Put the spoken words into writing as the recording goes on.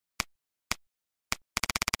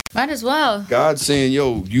Might as well. God's saying,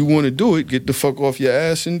 yo, you want to do it, get the fuck off your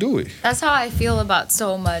ass and do it. That's how I feel about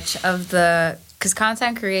so much of because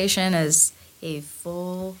content creation is a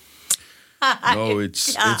full... No,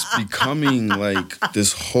 it's becoming like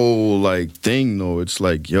this whole like thing though. It's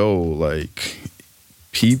like, yo, like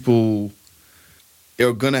people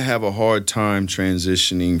are gonna have a hard time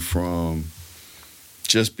transitioning from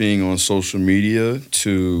just being on social media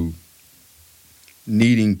to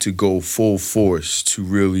needing to go full force to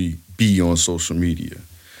really be on social media.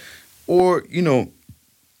 Or, you know,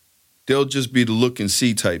 they'll just be the look and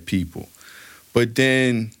see type people. But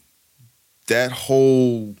then that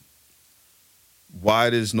whole why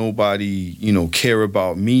does nobody, you know, care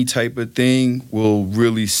about me type of thing will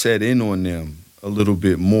really set in on them a little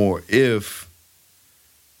bit more if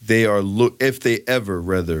they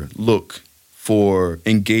ever look for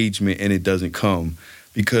engagement and it doesn't come,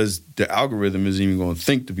 because the algorithm isn't even going to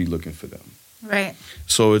think to be looking for them. Right.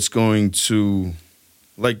 So it's going to,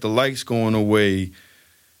 like the likes going away,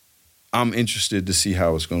 I'm interested to see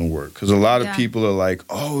how it's going to work. Because a lot of people are like,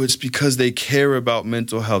 oh, it's because they care about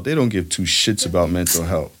mental health. They don't give two shits about mental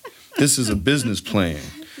health. This is a business plan.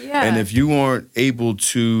 Yeah. And if you aren't able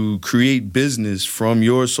to create business from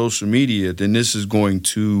your social media, then this is going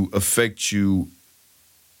to affect you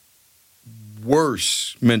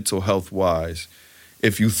worse mental health-wise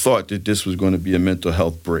if you thought that this was going to be a mental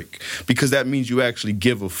health break. Because that means you actually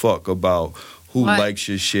give a fuck about who likes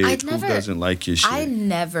your shit, who doesn't like your shit. I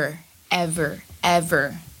never...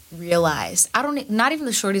 ever realized, not even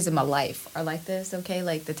the shorties in my life are like this, okay?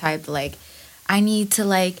 Like the type like, I need to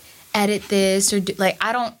like edit this or do, like,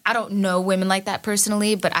 I don't know women like that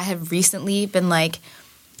personally, but I have recently been like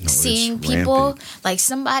seeing people, like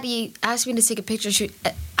somebody asked me to take a picture,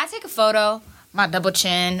 I take a photo, my double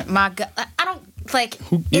chin, I don't, like,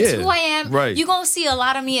 it's who I am. Right. You're going to see a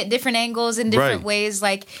lot of me at different angles in different ways.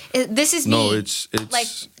 Like, this is me. No, it's like,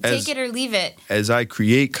 take it or leave it. As I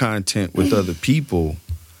create content with other people,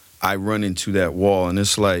 I run into that wall, and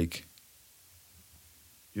it's like,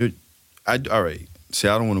 all right, see,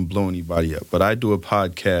 I don't want to blow anybody up, but I do a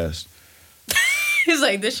podcast. He's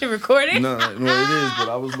like, this shit recorded? No, it is, but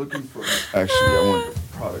I was looking for, actually, I want the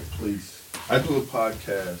product, please. I do a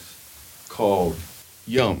podcast called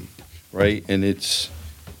Yum. Right? And it's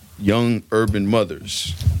young urban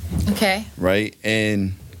mothers. Okay. Right?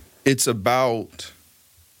 And it's about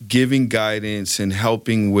giving guidance and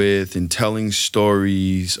helping with and telling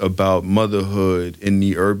stories about motherhood in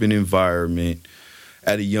the urban environment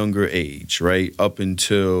at a younger age, right? Up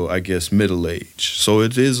until, I guess, middle age. So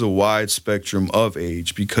it is a wide spectrum of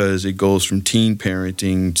age because it goes from teen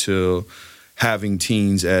parenting to having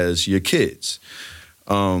teens as your kids.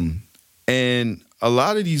 And a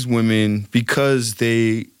lot of these women, because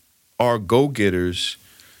they are go-getters,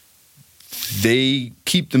 they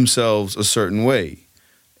keep themselves a certain way.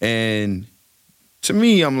 And to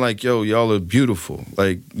me, I'm like, yo, y'all are beautiful.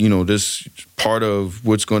 Like, you know, this part of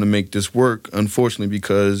what's going to make this work, unfortunately,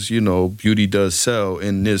 because, you know, beauty does sell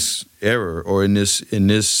in this era or in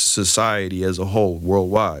this society as a whole,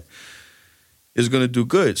 worldwide, is going to do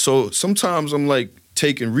good. So sometimes I'm like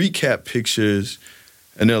taking recap pictures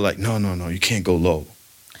and they're like, no, you can't go low.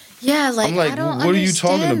 Yeah, like, I'm like, I don't what are you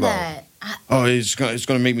talking that. about? It's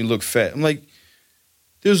gonna make me look fat. I'm like,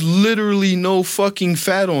 there's literally no fucking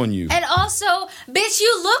fat on you. And also, bitch,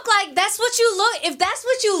 you look like that's what you look. If that's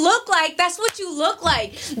what you look like, that's what you look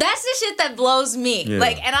like. That's the shit that blows me. Yeah.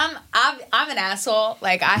 Like, and I'm an asshole.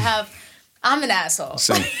 Like, I'm an asshole.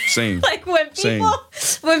 Same. Like when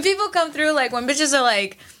people come through, like when bitches are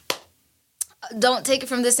like, don't take it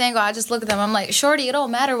from this angle, I just look at them, I'm like, shorty, it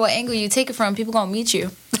don't matter what angle you take it from, people gonna meet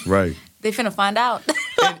you. Right. They finna find out.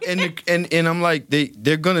 and I'm like,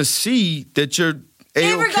 they're gonna see that you're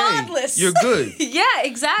A-okay. Regardless. You're good. Yeah,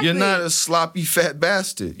 exactly. You're not a sloppy fat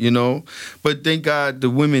bastard, you know? But thank God the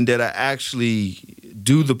women that I actually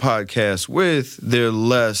do the podcast with, they're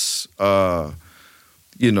less,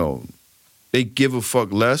 you know, they give a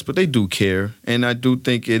fuck less, but they do care. And I do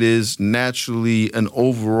think it is naturally an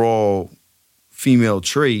overall female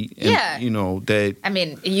trait. And, yeah. You know, that... I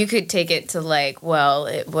mean, you could take it to like, well,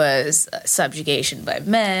 it was subjugation by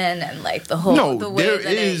men and like the whole... No, the way there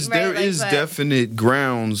that is right? there like, is definite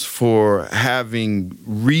grounds for having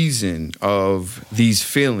reason of these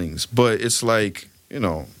feelings. But it's like, you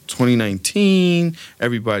know, 2019,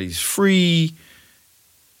 everybody's free.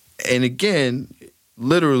 And again...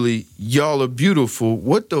 Literally, y'all are beautiful.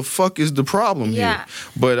 What the fuck is the problem here?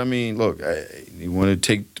 But, I mean, look, you want to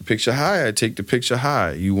take the picture high, I take the picture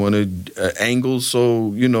high. You want to angle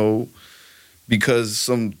so, you know, because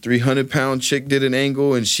some 300-pound chick did an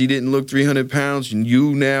angle and she didn't look 300 pounds, and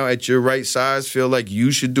you now at your right size feel like you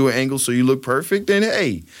should do an angle so you look perfect, then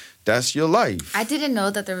hey, that's your life. I didn't know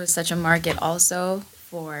that there was such a market also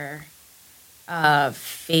for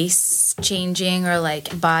face changing or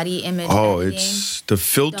like body image editing. It's the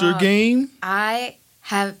filter game. I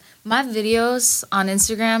have my videos on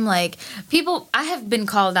Instagram, like I have been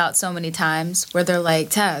called out so many times where they're like,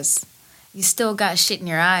 Taz, you still got shit in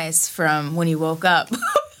your eyes from when you woke up.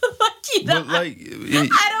 But like,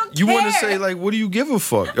 I don't you care. want to say like, what do you give a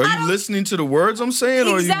fuck? Are you listening to the words I'm saying,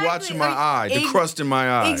 or are you watching my eye, the crust in my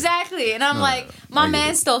eye? Exactly, and I'm like, my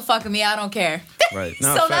man's still fucking me. I don't care. Right.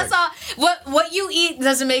 No, so facts. That's all. What you eat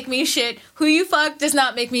doesn't make me shit. Who you fuck does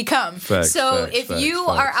not make me come. Facts, so if you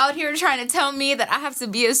are out here trying to tell me that I have to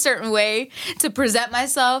be a certain way to present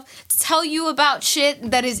myself, to tell you about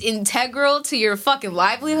shit that is integral to your fucking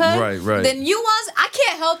livelihood, right. Then I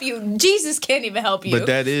can't help you. Jesus can't even help you. But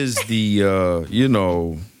that is the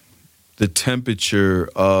the temperature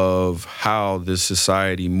of how the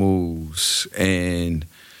society moves. And,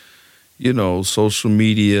 social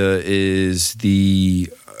media is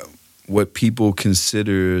what people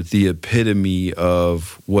consider the epitome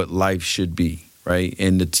of what life should be, right?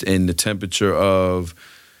 And the temperature of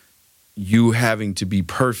you having to be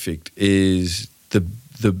perfect is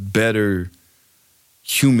the better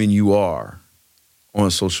human you are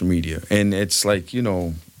on social media. And it's like,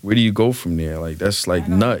 where do you go from there? Like, that's like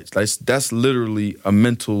nuts. That's literally a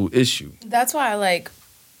mental issue. That's why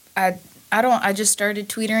I just started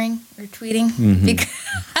tweeting Mm-hmm. because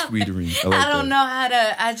tweetering. I don't know how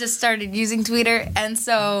to. I just started using Twitter, and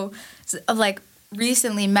so like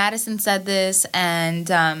recently, Madison said this, and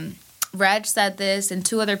Reg said this, and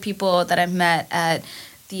 2 other people that I've met at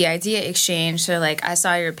the Idea Exchange. So like, I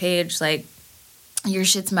saw your page, like your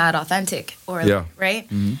shit's mad authentic, or right,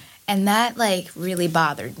 mm-hmm. And that like really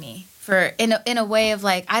bothered me in a way of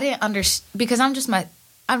like I didn't understand because I'm just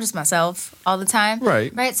myself all the time.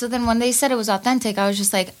 Right. So then when they said it was authentic, I was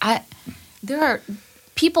just like,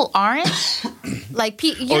 people aren't like,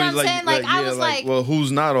 you know what I'm saying? Like, I was like, well,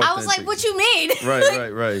 who's not authentic? I was like, what you mean?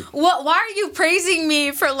 Right. Why are you praising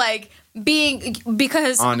me for like being,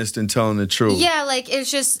 because honest and telling the truth? Yeah. Like, it's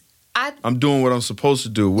just, I'm doing what I'm supposed to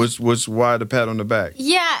do. What's why the pat on the back?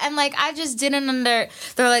 Yeah, and like I just didn't they're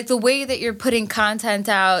like, the way that you're putting content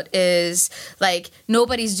out is like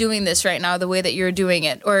nobody's doing this right now the way that you're doing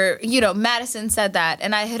it. Or, Madison said that,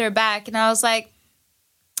 and I hit her back and I was like,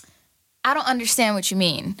 I don't understand what you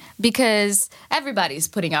mean, because everybody's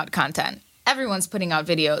putting out content. Everyone's putting out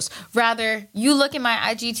videos. Rather, you look at my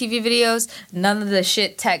IGTV videos, none of the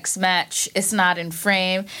shit text match. It's not in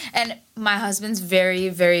frame. And my husband's very,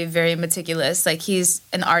 very, very meticulous. Like, he's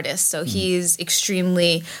an artist, so he's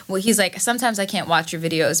extremely... Well, he's like, sometimes I can't watch your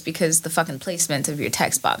videos because the fucking placement of your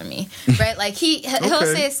text bother me. Right? Like, he'll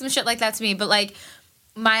say some shit like that to me, but, like,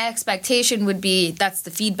 my expectation would be that's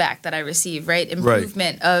the feedback that I receive, right?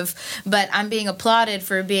 Improvement of... But I'm being applauded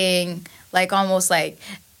for being, like, almost, like...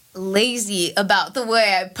 lazy about the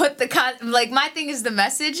way I put like, my thing is the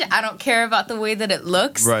message. I don't care about the way that it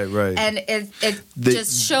looks. Right. And it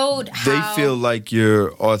just showed how... They feel like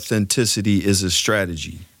your authenticity is a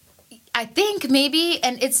strategy. I think maybe,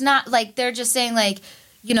 and it's not like they're just saying like,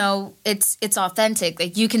 it's authentic.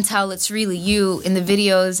 Like, you can tell it's really you in the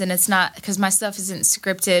videos, and it's not, because my stuff isn't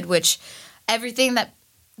scripted, which everything that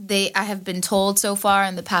I have been told so far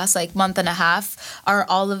in the past like month and a half are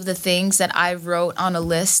all of the things that I wrote on a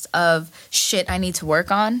list of shit I need to work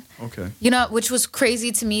on. Okay. Which was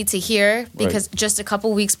crazy to me to hear, because just a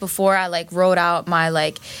couple weeks before I like wrote out my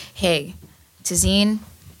like, hey, Tazeen,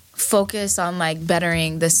 focus on like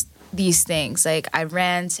bettering these things. Like, I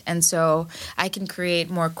rant, and so I can create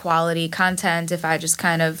more quality content if I just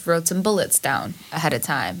kind of wrote some bullets down ahead of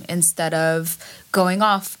time instead of going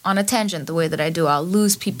off on a tangent the way that I do. I'll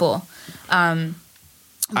lose people.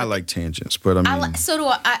 I like tangents, but I mean... so do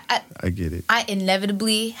I. I get it. I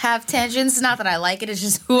inevitably have tangents. Not that I like it, it's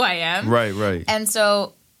just who I am. Right. And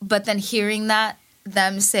so, but then hearing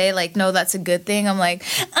them say like, no, that's a good thing, I'm like,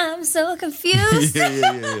 I'm so confused.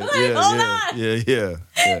 Hold on. Yeah.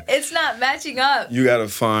 It's not matching up. You gotta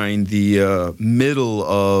find the middle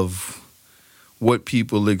of what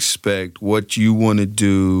people expect, what you want to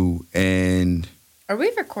do, and... Are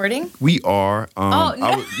we recording? We are.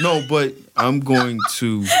 No, but I'm going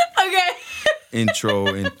to intro,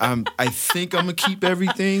 and I think I'm gonna keep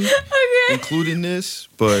everything, including this.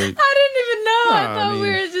 But I didn't even know. I thought we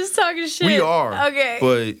were just talking shit. We are.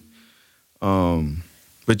 Okay.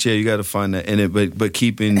 But yeah, you got to find that in it. But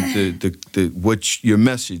keeping the your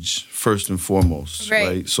message first and foremost,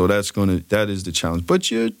 right? So that is the challenge. But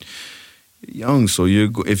young, so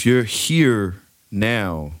if you're here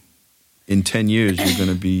now, in 10 years, you're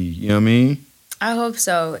going to be, you know what I mean? I hope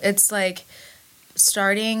so. It's like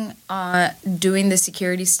starting doing the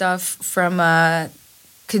security stuff from a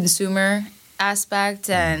consumer aspect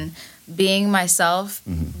and being myself.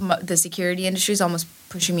 The security industry is almost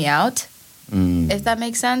pushing me out, if that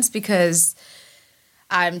makes sense, because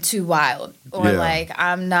I'm too wild or like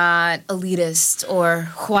I'm not elitist or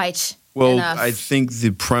white enough. I think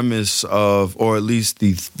the premise of, or at least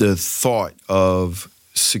the thought of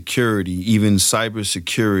security, even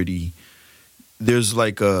cybersecurity, there's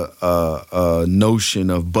like a notion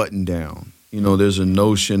of button down. You know, there's a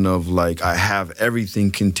notion of like, I have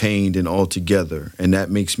everything contained and all together, and that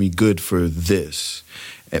makes me good for this.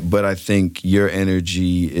 But I think your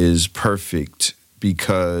energy is perfect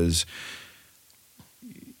because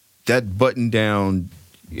that button down,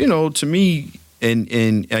 you know, to me,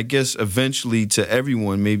 and I guess eventually to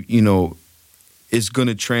everyone, maybe, you know, it's going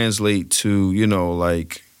to translate to, you know,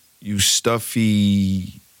 like you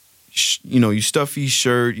stuffy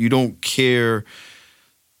shirt, you don't care.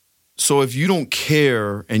 So if you don't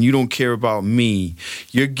care and you don't care about me,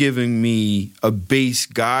 you're giving me a base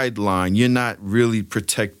guideline. You're not really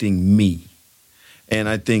protecting me. And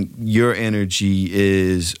I think your energy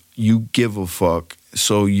is you give a fuck,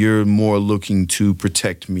 so you're more looking to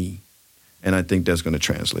protect me. And I think that's going to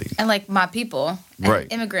translate. And like my people,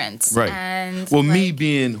 and immigrants. Right. And well, like, me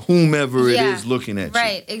being whomever it is looking at you.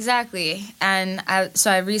 Right, exactly. And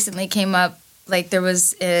I recently came up, like there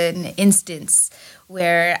was an instance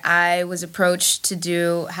where I was approached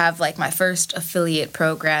to have like my first affiliate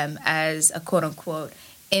program as a quote unquote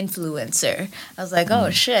influencer. I was like, oh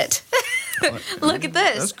shit. Look at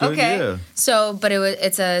this. That's good, okay. Yeah. So, but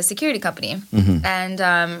it's a security company.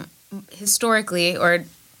 And historically or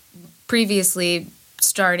previously,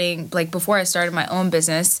 starting like before I started my own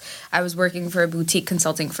business, I was working for a boutique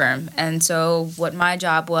consulting firm, and so what my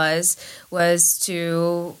job was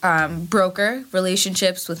to broker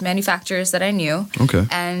relationships with manufacturers that I knew,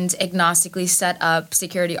 and agnostically set up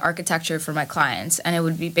security architecture for my clients, and it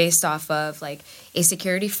would be based off of like a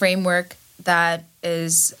security framework that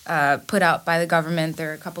is put out by the government. There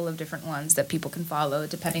are a couple of different ones that people can follow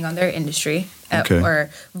depending on their industry or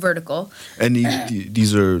vertical. And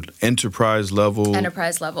these are enterprise level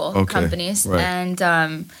companies. Right.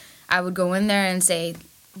 And I would go in there and say,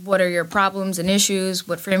 what are your problems and issues?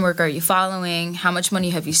 What framework are you following? How much money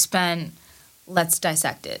have you spent? Let's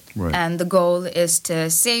dissect it. Right. And the goal is to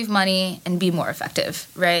save money and be more effective,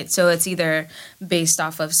 right? So it's either based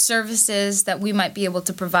off of services that we might be able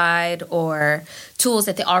to provide or tools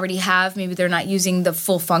that they already have. Maybe they're not using the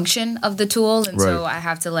full function of the tool. And so I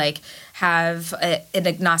have to like have an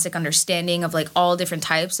agnostic understanding of like all different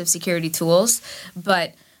types of security tools.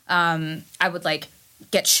 But I would like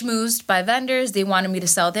get schmoozed by vendors. They wanted me to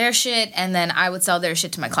sell their shit, and then I would sell their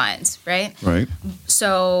shit to my clients, right? Right.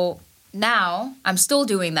 So now I'm still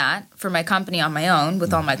doing that for my company on my own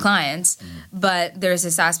with all my clients, but there's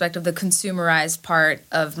this aspect of the consumerized part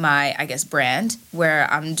of my, I guess, brand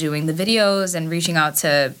where I'm doing the videos and reaching out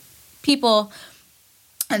to people.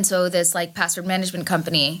 And so this like password management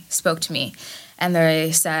company spoke to me, and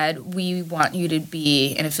they said, we want you to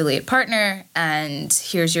be an affiliate partner, and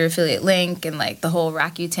here's your affiliate link, and like the whole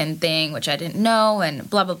Rakuten thing, which I didn't know, and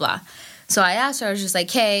blah, blah, blah. So I asked her, I was just like,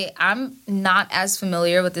 hey, I'm not as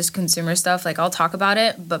familiar with this consumer stuff. Like, I'll talk about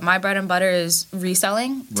it, but my bread and butter is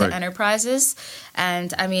reselling to enterprises.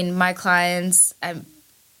 And, I mean, my clients,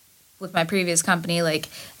 with my previous company, like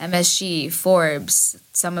MSG, Forbes,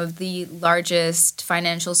 some of the largest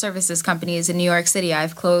financial services companies in New York City,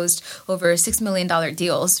 I've closed over $6 million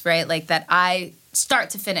deals, right? Like, that I start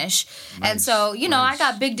to finish. Nice. And so, you know, I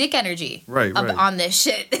got big dick energy on this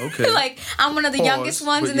shit. Okay. Like, I'm one of the youngest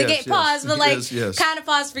ones in the game. Pause, but like, kind of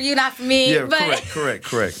pause for you, not for me. Yeah, but,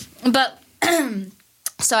 correct. But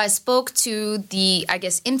so I spoke to the, I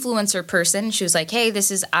guess, influencer person. She was like, hey,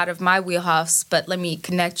 this is out of my wheelhouse, but let me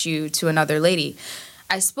connect you to another lady.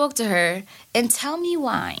 I spoke to her, and tell me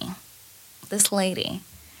why this lady,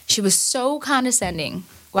 she was so condescending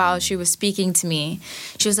while she was speaking to me.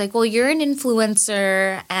 She was like, well, you're an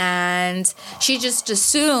influencer, and she just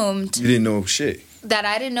assumed you didn't know shit, that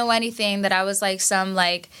I didn't know anything, that I was like some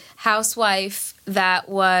like housewife that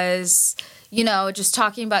was, you know, just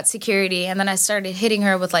talking about security. And then I started hitting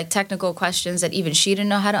her with like technical questions that even she didn't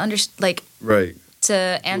know how to to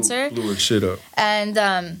answer. Blew her shit up. And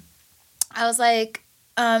I was like,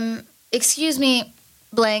 excuse me,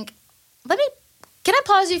 blank, can I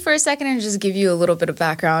pause you for a second and just give you a little bit of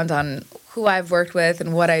background on who I've worked with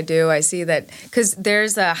and what I do, I see that because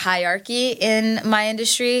there's a hierarchy in my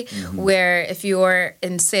industry where if you're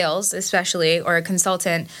in sales, especially, or a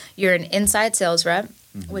consultant, you're an inside sales rep,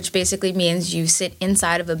 which basically means you sit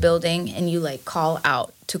inside of a building and you like call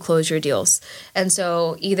out to close your deals. And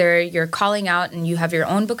so either you're calling out and you have your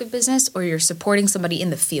own book of business or you're supporting somebody in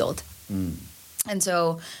the field. And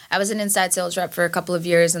so I was an inside sales rep for a couple of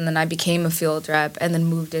years, and then I became a field rep and then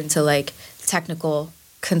moved into like technical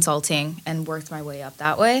consulting and worked my way up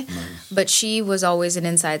that way. Nice. But she was always an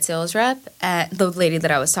inside sales rep, the lady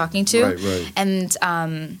that I was talking to. Right.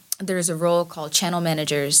 And there's a role called channel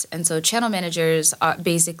managers. And so channel managers are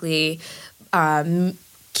basically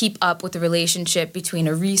keep up with the relationship between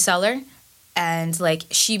a reseller and like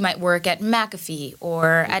she might work at McAfee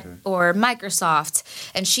or Microsoft,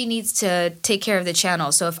 and she needs to take care of the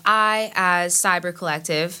channel. So if I, as Cyber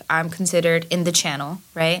Collective, I'm considered in the channel,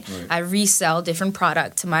 right? I resell different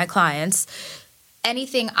product to my clients.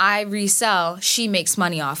 Anything I resell, she makes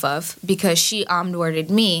money off of because she onboarded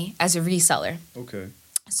me as a reseller. Okay.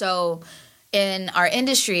 So in our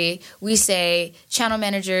industry, we say channel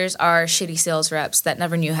managers are shitty sales reps that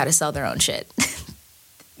never knew how to sell their own shit.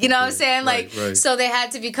 You know what I'm saying? Right. So they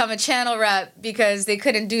had to become a channel rep because they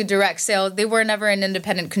couldn't do direct sales. They were never an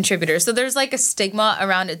independent contributor. So there's like a stigma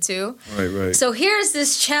around it too. Right. So here's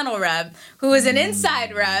this channel rep who was an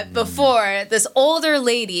inside rep before, this older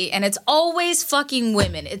lady, and it's always fucking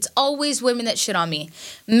women. It's always women that shit on me.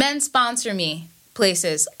 Men sponsor me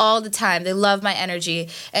places all the time. They love my energy.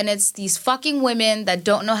 And it's these fucking women that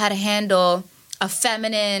don't know how to handle a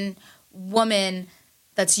feminine woman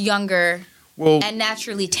that's younger. Well, and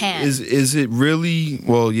naturally tan. Is it really?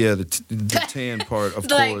 Well, yeah, the tan part,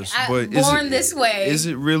 of like, course. But born this way. Is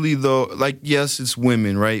it really though? Like, yes, it's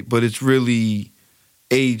women, right? But it's really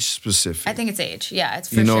age specific. I think it's age. Yeah, it's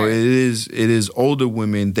for sure. You know, it is older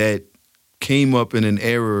women that came up in an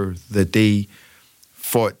era that they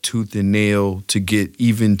fought tooth and nail to get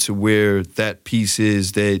even to where that piece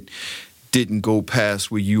is that didn't go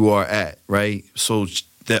past where you are at, right? So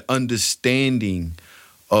the understanding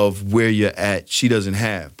of where you're at, she doesn't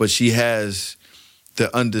have. But she has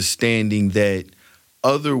the understanding that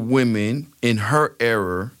other women in her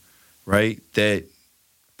era, right, that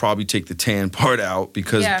probably take the tan part out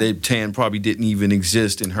because the tan probably didn't even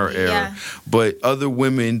exist in her era. Yeah. But other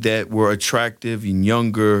women that were attractive and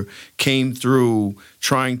younger came through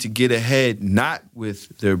trying to get ahead, not with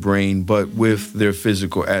their brain, but with their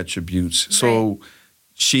physical attributes. Right. So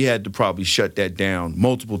she had to probably shut that down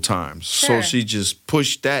multiple times. Sure. So she just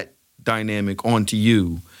pushed that dynamic onto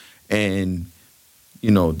you. And,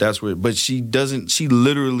 you know, that's where, but she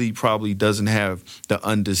literally probably doesn't have the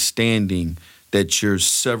understanding that you're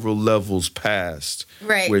several levels past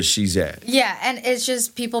where she's at. Yeah, and it's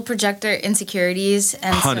just people project their insecurities.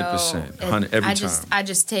 And 100%. Every time. I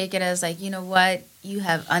just take it as like, you know what? You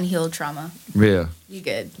have unhealed trauma. Yeah. You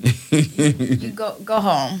good. you go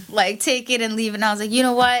home. Like, take it and leave it. And I was like, you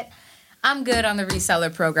know what? I'm good on the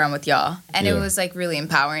reseller program with y'all. And it was like really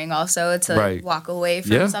empowering also to walk away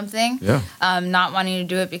from something. Yeah. Not wanting to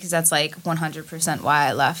do it because that's like 100% why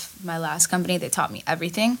I left my last company. They taught me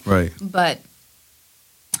everything. Right. But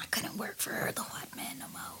I couldn't work for the white man no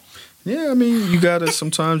more. Yeah, I mean,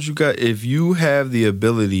 if you have the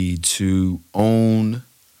ability to own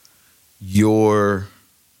your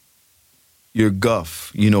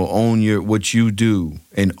guff, you know, own what you do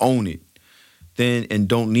and own it, then, and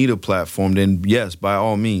don't need a platform, then yes, by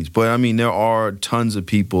all means. But I mean, there are tons of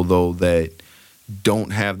people though that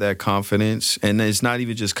don't have that confidence, and it's not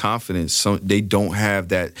even just confidence. They don't have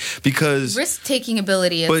that because risk-taking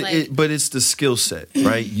ability. But it's the skill set,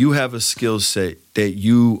 right? You have a skill set that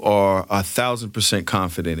you are 1,000%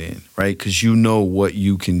 confident in, right? Because you know what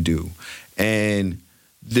you can do, and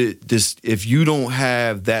if you don't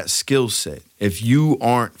have that skill set, if you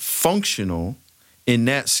aren't functional in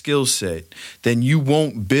that skill set, then you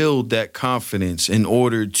won't build that confidence in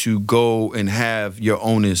order to go and have your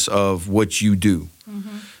onus of what you do.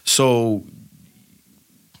 Mm-hmm. So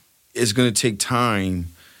it's going to take time.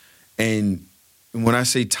 And when I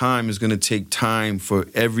say time, it's going to take time for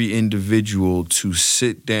every individual to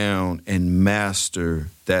sit down and master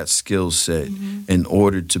that skill set in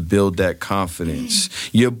order to build that confidence.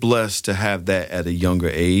 You're blessed to have that at a younger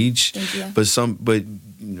age. Thank you. But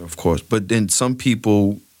of course, but then some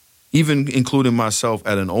people, even including myself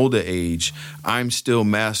at an older age, I'm still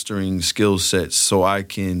mastering skill sets so I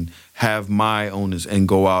can have my owners and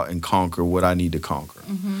go out and conquer what I need to conquer.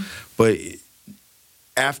 Mm-hmm. But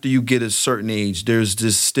after you get a certain age, there's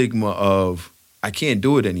this stigma of, I can't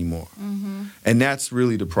do it anymore. Mm-hmm. And that's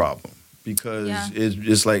really the problem. because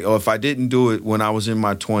it's like, oh, if I didn't do it when I was in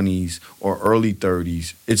my 20s or early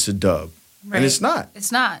 30s, it's a dub. Right. And it's not.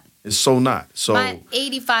 It's not. It's so not. So my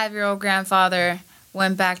 85-year-old grandfather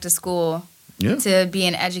went back to school to be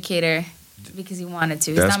an educator because he wanted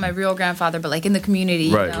to. He's not my real grandfather, but like in the community,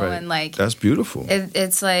 you know, and like that's beautiful.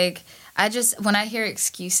 It's like when I hear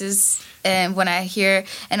excuses and when I hear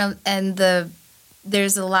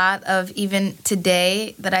there's a lot of, even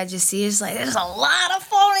today, that I just see is like, there's a lot of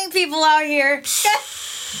phony people out here.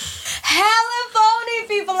 Hella phony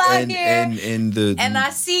people out here. And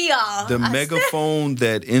I see y'all. The megaphone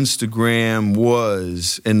that Instagram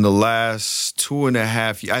was in the last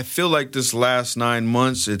 2.5 years. I feel like this last 9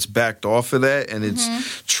 months, it's backed off of that, and it's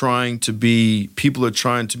people are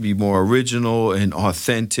trying to be more original and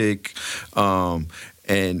authentic,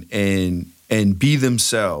 and be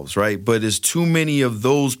themselves, right? But there's too many of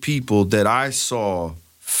those people that I saw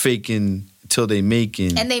faking till they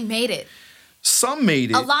making. And they made it. Some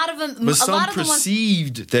made it. A lot of them. But some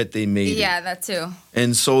perceived that they made it. Yeah, that too.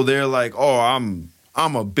 And so they're like, oh, I'm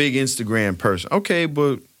a big Instagram person. Okay,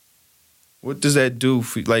 but what does that do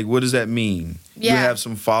for, like, what does that mean? Yeah. You have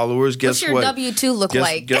some followers. Guess what? What's your W-2 look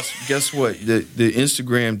like? Guess what? The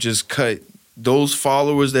Instagram just cut those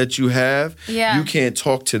followers that you have. Yeah. You can't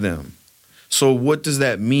talk to them. So what does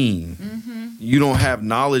that mean? Mm-hmm. You don't have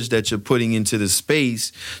knowledge that you're putting into the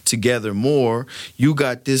space to gather more. You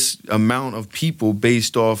got this amount of people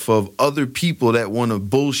based off of other people that want to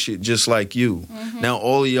bullshit just like you. Mm-hmm. Now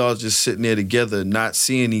all of y'all just sitting there together, not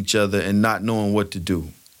seeing each other and not knowing what to do.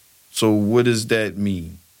 So what does that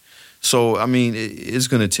mean? So, I mean, it's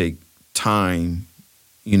going to take time,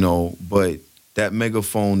 you know, but that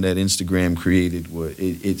megaphone that Instagram created,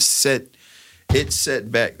 it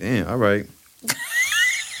set back. Damn, all right.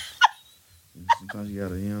 Sometimes you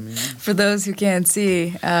gotta, you know what I mean? For those who can't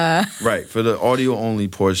see. Right. For the audio only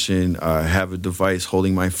portion, I have a device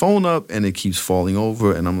holding my phone up and it keeps falling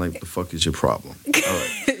over, and I'm like, what the fuck is your problem? All right.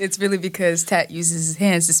 It's really because Tat uses his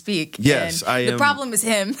hands to speak. Yes, I am. The problem is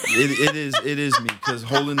him. It is me, because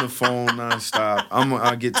holding the phone nonstop,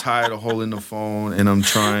 I get tired of holding the phone, and I'm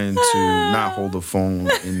trying to not hold the phone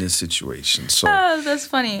in this situation. So that's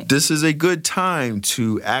funny. This is a good time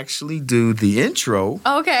to actually do the intro.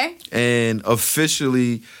 Okay. And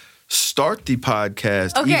officially start the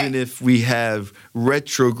podcast, even if we have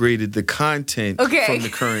retrograded the content from the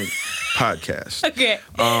current podcast. Okay.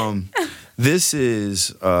 This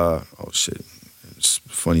is oh shit. It's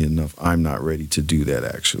funny enough, I'm not ready to do that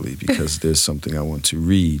actually, because there's something I want to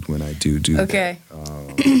read when I do that. Okay.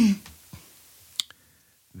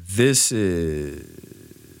 This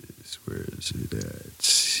is, where is it at?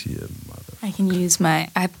 Here, mother. I can use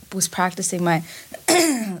I was practicing my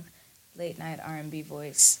late night R&B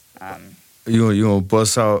voice. You gonna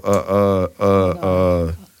bust out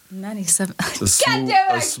 97. A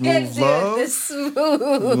smooth love. You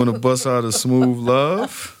wanna bust out a smooth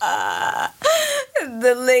love?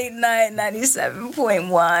 The late night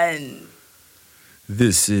 97.1.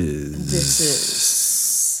 This is.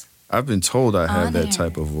 I've been told I have that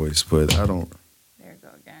type of voice, but I don't. There we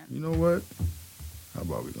go again. You know what? How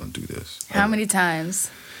about we gonna do this? How many times?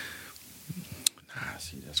 Nah,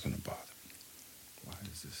 see, that's gonna bother me. Why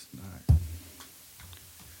is this not?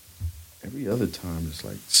 Every other time it's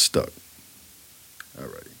like stuck.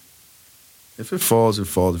 Alrighty. If it falls, it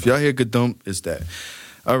falls. If y'all hear gadump, it's that.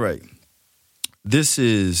 All right. This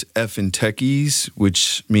is Effin' Techies,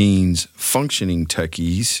 which means functioning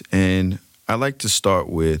techies. And I like to start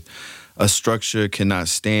with, a structure cannot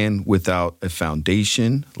stand without a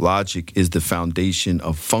foundation. Logic is the foundation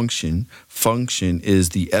of function. Function is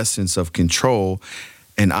the essence of control.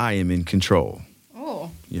 And I am in control.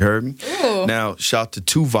 Oh. You heard me? Ooh. Now, shout to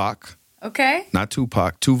Tuvok. Okay. Not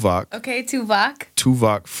Tupac, Tuvok. Okay, Tuvok.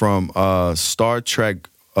 Tuvok from Star Trek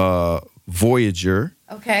Voyager.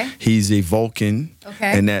 Okay. He's a Vulcan.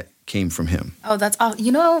 Okay. And that came from him. Oh, that's all.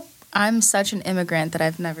 You know, I'm such an immigrant that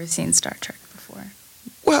I've never seen Star Trek before.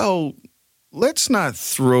 Well, let's not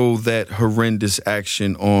throw that horrendous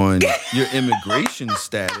action on your immigration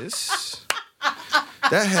status.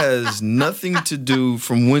 That has nothing to do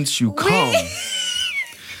from whence you come.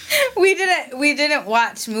 We didn't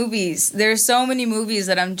watch movies. There's so many movies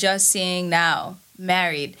that I'm just seeing now,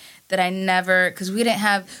 married, that I never, because we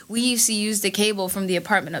used to use the cable from the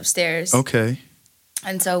apartment upstairs. Okay.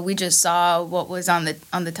 And so we just saw what was on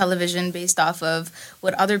the television based off of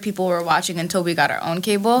what other people were watching until we got our own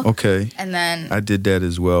cable. Okay. And then I did that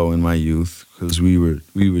as well in my youth, because we were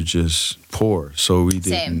just poor, so we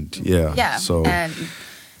didn't. Same. Yeah. So and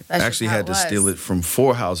That's Actually had to steal it from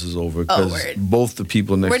 4 houses over because both the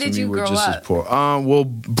people next to me were just as poor. Well,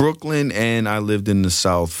 Brooklyn, and I lived in the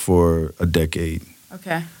South for a decade.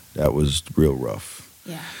 Okay. That was real rough.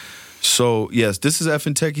 Yeah. So, yes, this is F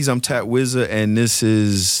and Techies. I'm Tat Wizza, and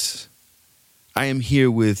I am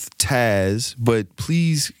here with Taz, but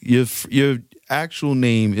please, your actual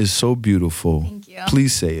name is so beautiful. Thank you.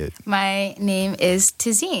 Please say it. My name is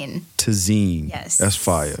Tazeen. Tazeen. Yes. That's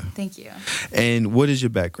fire. Thank you. And what is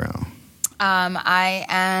your background? I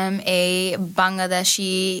am a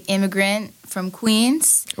Bangladeshi immigrant from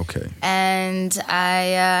Queens. Okay. And I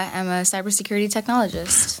am a cybersecurity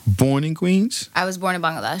technologist. Born in Queens? I was born in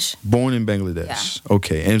Bangladesh. Born in Bangladesh. Yeah.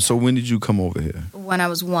 Okay. And so when did you come over here? When I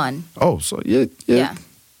was 1. Oh, so yeah. Yeah.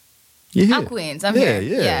 You're here. I'm Queens. I'm here.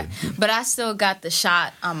 Yeah. But I still got the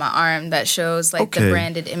shot on my arm that shows like the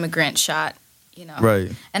branded immigrant shot, you know.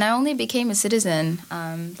 Right. And I only became a citizen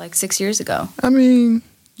like 6 years ago. I mean,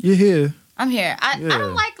 you're here. I'm here. I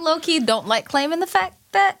don't like claiming the fact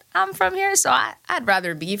that I'm from here, so I'd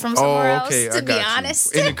rather be from somewhere else, to be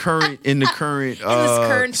honest. In the current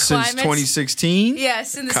current since climate. 2016?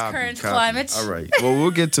 Yes, in this current climate. All right. Well,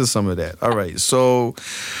 we'll get to some of that. All right. So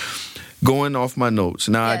going off my notes.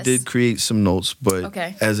 Now, I did create some notes, but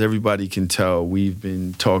as everybody can tell, we've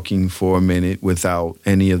been talking for a minute without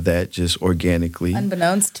any of that, just organically.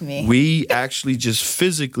 Unbeknownst to me. We actually just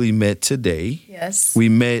physically met today. Yes. We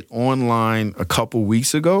met online a couple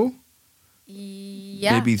weeks ago.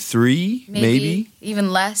 Yeah. Maybe 3, maybe.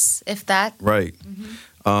 Even less, if that. Right.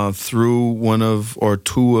 Mm-hmm. Through one or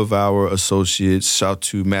two of our associates. Shout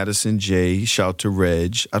to Madison J. Shout to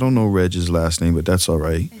Reg. I don't know Reg's last name, but that's all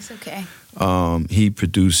right. It's okay. He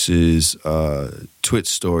produces Twitch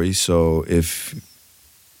Stories. So if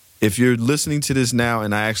you're listening to this now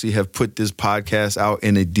and I actually have put this podcast out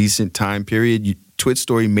in a decent time period, Twitch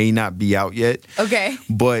Story may not be out yet. Okay.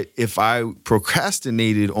 But if I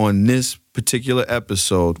procrastinated on this particular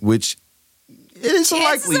episode, which it is a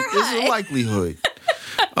likelihood,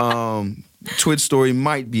 Twitch Story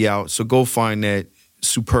might be out. So go find that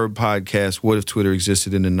superb podcast, What If Twitter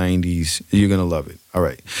Existed in the 90s? You're going to love it. All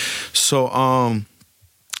right. So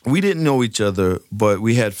we didn't know each other, but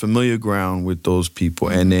we had familiar ground with those people.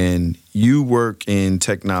 And then you work in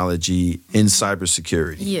technology in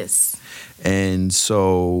cybersecurity. Yes. And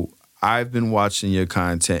so I've been watching your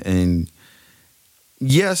content, and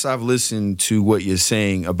yes, I've listened to what you're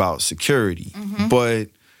saying about security, but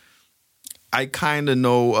I kind of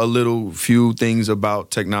know a few things about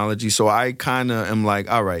technology. So I kind of am like,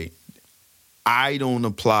 all right, I don't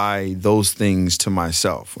apply those things to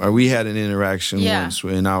myself. We had an interaction once,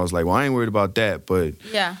 and I was like, well, I ain't worried about that, but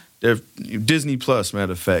they're Disney Plus,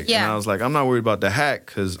 matter of fact. And I was like, I'm not worried about the hack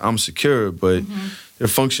because I'm secure, but their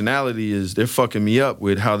functionality they're fucking me up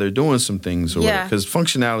with how they're doing some things. Because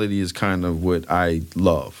functionality is kind of what I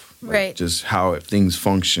love. Right. Just how things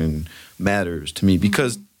function matters to me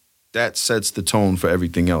because that sets the tone for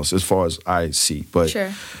everything else as far as I see. But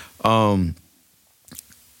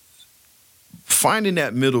finding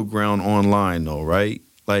that middle ground online, though, right?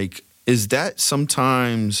 Like, is that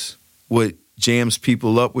sometimes what jams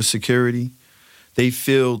people up with security? They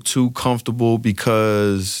feel too comfortable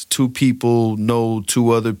because 2 people know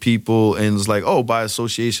 2 other people, and it's like, oh, by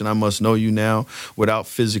association, I must know you now, without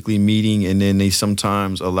physically meeting, and then they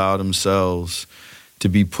sometimes allow themselves to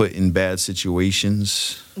be put in bad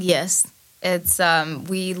situations. Yes. It's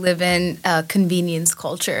we live in a convenience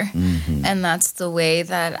culture, and that's the way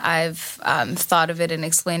that I've thought of it and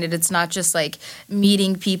explained it. It's not just like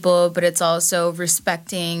meeting people, but it's also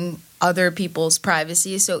respecting other people's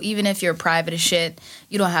privacy. So even if you're private as shit,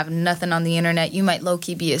 you don't have nothing on the internet, you might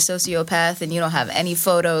low-key be a sociopath and you don't have any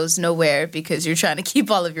photos nowhere because you're trying to keep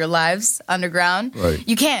all of your lives underground. Right.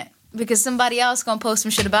 You can't, because somebody else gonna post some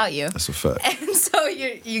shit about you. That's a fact. And so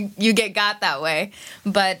you get got that way.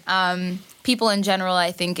 But people in general,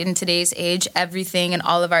 I think in today's age, everything and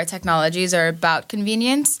all of our technologies are about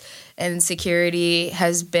convenience, and security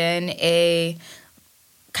has been a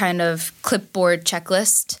kind of clipboard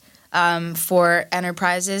checklist for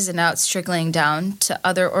enterprises, and now it's trickling down to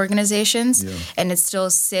other organizations. Yeah. And it still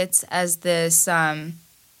sits as this,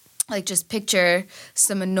 like, just picture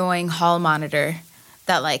some annoying hall monitor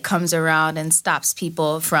that, like, comes around and stops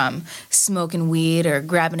people from smoking weed or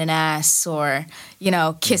grabbing an ass or,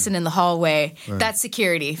 kissing in the hallway. Right. That's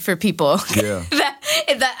security for people. Yeah.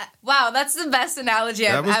 Wow, that's the best analogy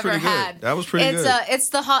I've ever had. That was pretty good.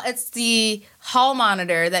 It's the hall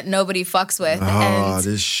monitor that nobody fucks with. Oh, and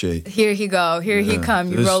this shit. Here he go. Here he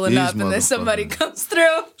come. You rolling up, and then somebody comes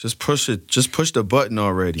through. Just push it. Just push the button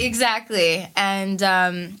already. Exactly. And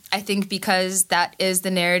I think because that is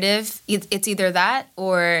the narrative, it's either that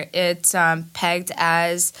or it's pegged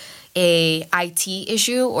as a IT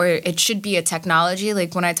issue, or it should be a technology.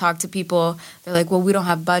 Like when I talk to people, they're like, well, we don't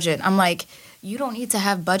have budget. I'm like, you don't need to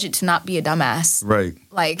have budget to not be a dumbass. Right.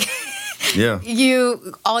 Like, yeah.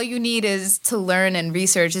 All you need is to learn and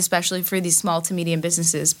research, especially for these small to medium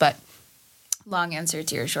businesses. But long answer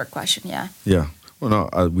to your short question, yeah. Yeah. Well,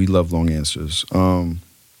 no, we love long answers.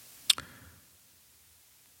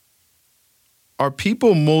 Are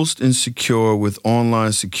people most insecure with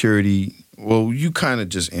online security? Well, you kind of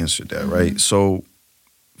just answered that, right? So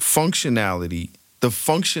the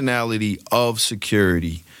functionality of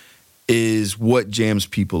security is what jams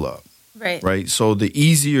people up. Right. So the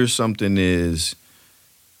easier something is,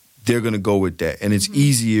 they're going to go with that. And it's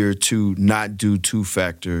easier to not do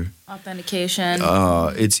two-factor authentication.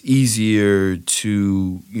 It's easier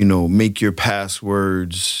to, make your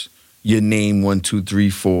passwords your name 1, 2, 3,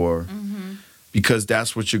 4. Because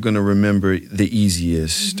that's what you're going to remember the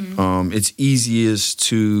easiest. It's easiest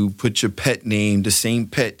to put your pet name, the same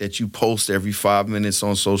pet that you post every 5 minutes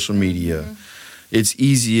on social media. It's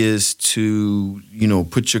easiest to,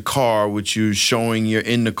 put your car, which you're showing you're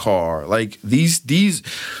in the car. Like these.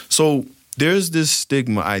 So there's this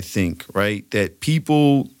stigma, I think, right, that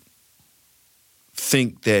people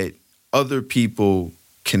think that other people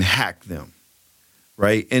can hack them,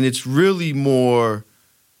 right? And it's really more,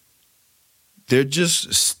 they're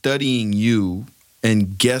just studying you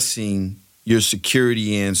and guessing your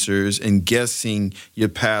security answers and guessing your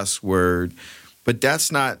password. But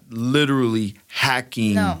that's not literally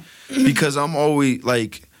hacking. No. Because I'm always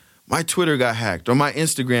like, my Twitter got hacked or my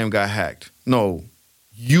Instagram got hacked. No,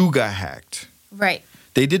 you got hacked. Right.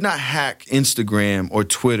 They did not hack Instagram or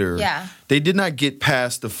Twitter. Yeah. They did not get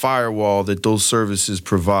past the firewall that those services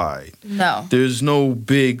provide. No. There's no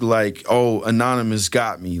big Anonymous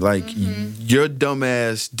got me. Like your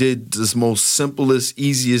dumbass did the most simplest,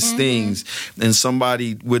 easiest things, and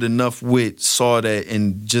somebody with enough wit saw that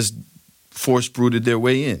and just force-brooded their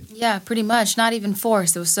way in. Yeah, pretty much. Not even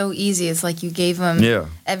forced. It was so easy. It's like you gave them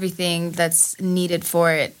everything that's needed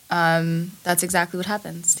for it. That's exactly what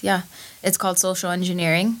happens. Yeah. It's called social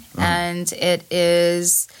engineering. And it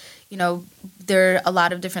is, there are a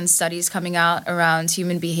lot of different studies coming out around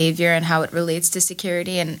human behavior and how it relates to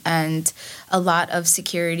security. And a lot of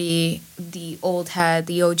security, the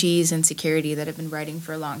OGs in security that have been writing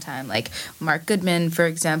for a long time. Like Mark Goodman, for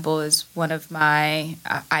example, is one of my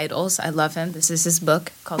idols. I love him. This is his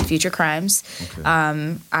book called Future Crimes. Okay.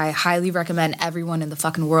 I highly recommend everyone in the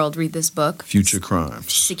fucking world read this book. Future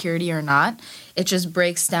Crimes. Security or not. It just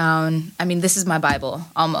breaks down, this is my Bible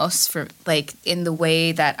almost, for like in the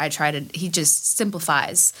way that I try to, he just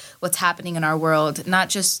simplifies what's happening in our world, not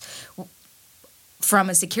just from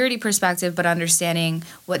a security perspective, but understanding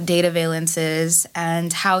what data valence is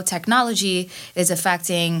and how technology is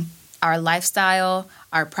affecting our lifestyle,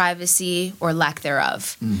 our privacy, or lack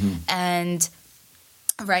thereof. And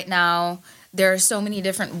right now, there are so many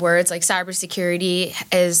different words, like cybersecurity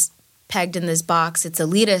is pegged in this box. It's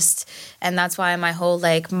elitist, and that's why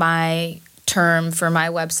my term for my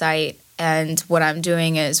website and what I'm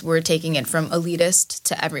doing is we're taking it from elitist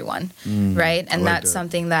to everyone, right? And that's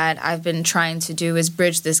something that I've been trying to do is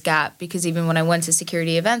bridge this gap, because even when I went to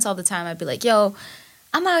security events all the time, I'd be like, yo,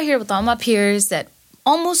 I'm out here with all my peers that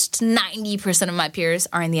almost 90% of my peers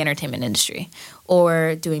are in the entertainment industry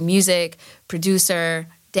or doing music, producer,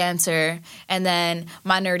 dancer, and then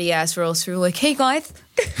my nerdy ass rolls through like, hey guys,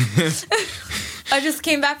 I just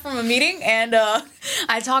came back from a meeting and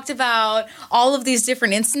I talked about all of these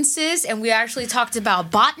different instances, and we actually talked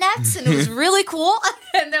about botnets, and it was really cool.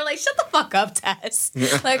 And they're like, shut the fuck up, Tess.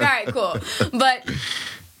 Like, all right, cool. But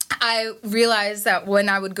I realized that when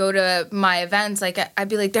I would go to my events, like I'd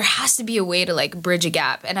be like, there has to be a way to like bridge a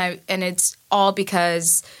gap, and it's all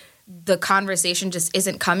because the conversation just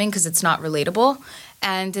isn't coming because it's not relatable.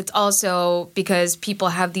 And it's also because people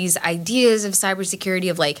have these ideas of cybersecurity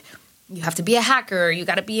of like, you have to be a hacker, you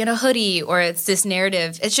got to be in a hoodie, or it's this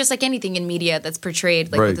narrative. It's just like anything in media that's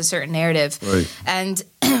portrayed like with a certain narrative. Right. And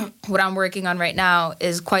what I'm working on right now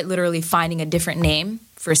is quite literally finding a different name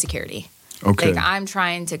for security. Okay. Like I'm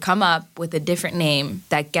trying to come up with a different name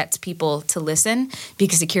that gets people to listen,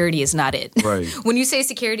 because security is not it. Right. When you say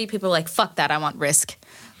security, people are like, fuck that, I want risk.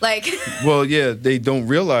 Like, well, yeah, they don't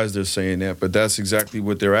realize they're saying that, but that's exactly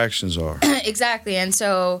what their actions are. Exactly. And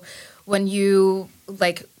so when you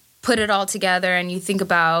like put it all together and you think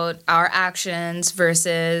about our actions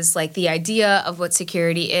versus like the idea of what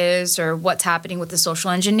security is, or what's happening with the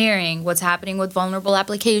social engineering, what's happening with vulnerable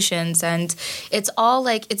applications, and it's all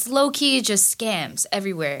like, it's low-key just scams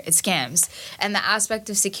everywhere. It's scams. And the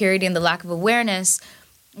aspect of security and the lack of awareness,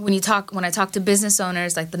 when I talk to business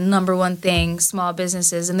owners, like the number one thing, small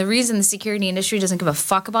businesses, and the reason the security industry doesn't give a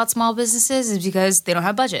fuck about small businesses is because they don't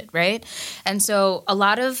have budget, right? And so a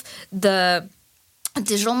lot of the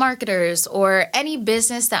digital marketers or any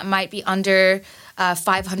business that might be under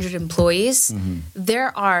 500 employees,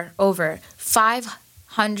 there are over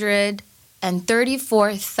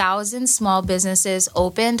 534,000 small businesses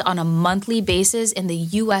opened on a monthly basis in the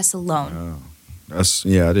U.S. alone. Wow. I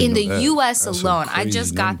didn't know the that. U.S. That's alone. I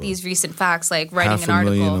just got number. these recent facts, like writing an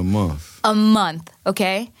 500,000 article. a month. A month,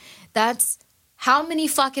 okay? That's how many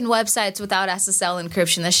fucking websites without SSL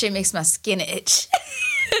encryption? That shit makes my skin itch.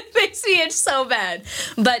 It makes me itch so bad.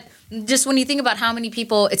 But just when you think about how many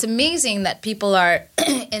people, it's amazing that people are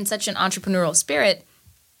in such an entrepreneurial spirit,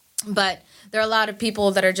 but there are a lot of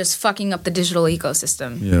people that are just fucking up the digital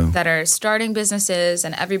ecosystem, that are starting businesses,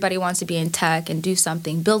 and everybody wants to be in tech and do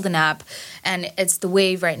something, build an app, and it's the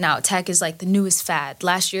wave right now. Tech is like the newest fad.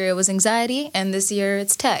 Last year it was anxiety, and this year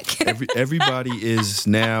it's tech. Everybody is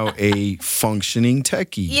now a functioning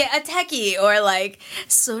techie. Yeah, a techie, or like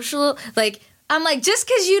social, like, I'm like, just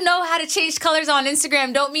because you know how to change colors on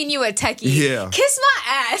Instagram don't mean you a techie. Yeah. Kiss my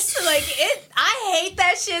ass. Like, I hate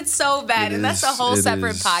that shit so bad. And that's a whole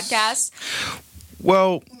separate podcast.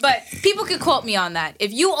 Well, but people can quote me on that.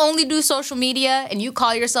 If you only do social media and you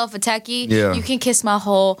call yourself a techie, you can kiss my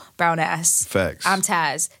whole brown ass. Facts. I'm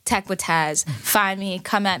Taz. Tech with Taz. Find me,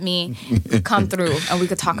 come at me, come through, and we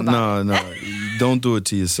could talk about it. No. Don't do it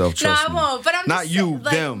to yourself, trust me. No, I won't. But I'm not just you,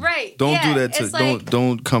 like, them. Right. Don't do that to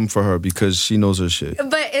don't come for her, because she knows her shit.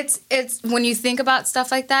 But it's when you think about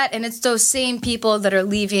stuff like that, and it's those same people that are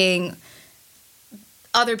leaving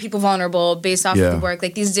other people vulnerable based off of the work,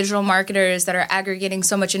 like these digital marketers that are aggregating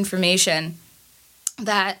so much information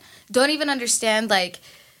that don't even understand like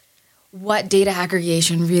what data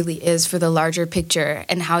aggregation really is for the larger picture,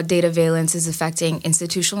 and how data valence is affecting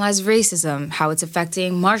institutionalized racism, how it's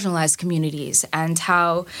affecting marginalized communities, and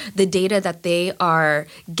how the data that they are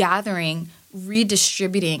gathering,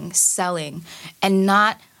 redistributing, selling, and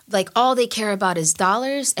not like all they care about is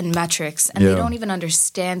dollars and metrics, and they don't even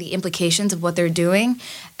understand the implications of what they're doing.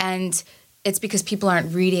 And it's because people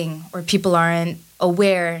aren't reading, or people aren't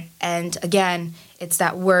aware. And again, it's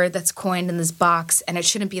that word that's coined in this box, and it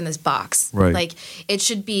shouldn't be in this box. Right. Like, it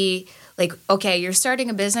should be like, okay, you're starting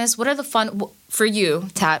a business. What are the for you,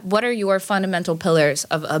 Tat, what are your fundamental pillars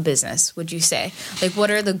of a business, would you say? Like,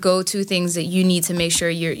 what are the go-to things that you need to make sure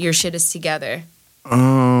your shit is together?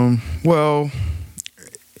 Well,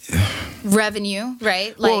 revenue,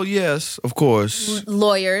 right? Like, well, yes, of course.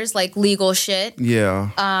 Lawyers, like legal shit.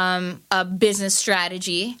 Yeah. A business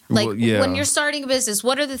strategy. Like, well, yeah. When you're starting a business,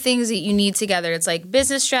 what are the things that you need together? It's like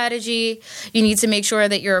business strategy. You need to make sure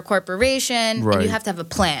that you're a corporation, right. And you have to have a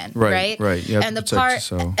plan, right? Right. You have and to the protect part,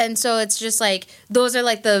 yourself. And so it's just like those are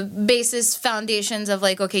like the basis foundations of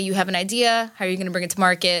like, okay, you have an idea. How are you going to bring it to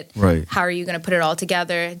market? Right. How are you going to put it all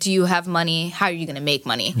together? Do you have money? How are you going to make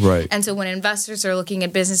money? Right. And so when investors are looking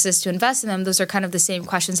at businesses to invest in them, those are kind of the same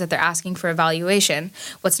questions that they're asking for evaluation.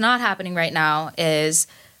 What's not happening right now is,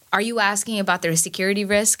 are you asking about their security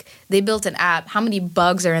risk? They built an app. How many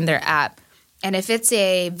bugs are in their app? And if it's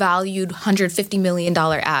a valued $150 million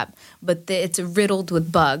app, but it's riddled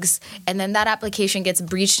with bugs, and then that application gets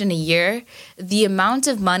breached in a year, the amount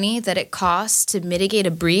of money that it costs to mitigate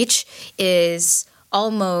a breach is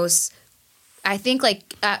almost, I think, like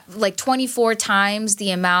 24 times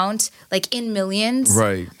the amount, like in millions,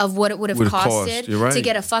 right. of what it would have costed right. to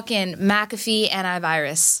get a fucking McAfee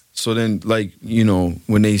antivirus. So then, like, you know,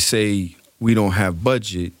 when they say we don't have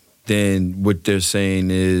budget, then what they're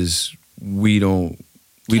saying is we don't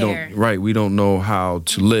know how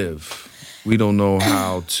to live. We don't know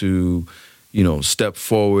how to, you know, step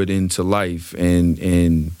forward into life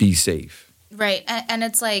and be safe. Right. And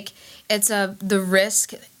it's like, it's the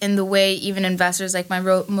risk in the way even investors, like my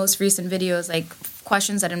most recent video is like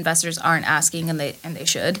questions that investors aren't asking, and they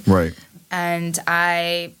should. Right. And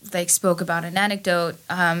I like spoke about an anecdote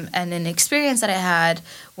and an experience that I had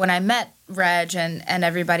when I met Reg and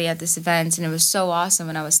everybody at this event, and it was so awesome.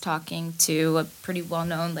 And I was talking to a pretty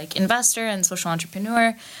well-known like investor and social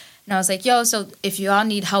entrepreneur. And I was like, yo, so if you all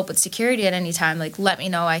need help with security at any time, like, let me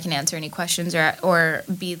know. I can answer any questions or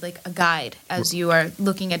be like a guide as you are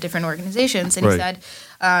looking at different organizations. And he said,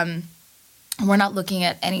 we're not looking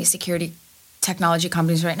at any security technology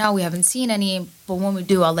companies right now. We haven't seen any, but when we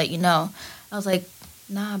do, I'll let you know. I was like,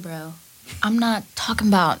 nah, bro. I'm not talking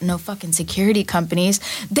about no fucking security companies.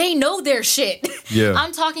 They know their shit. Yeah.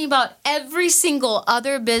 I'm talking about every single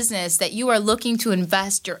other business that you are looking to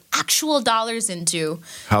invest your actual dollars into.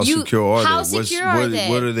 How secure are how they? secure are they?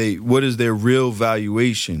 What are they? What is their real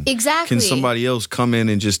valuation? Exactly. Can somebody else come in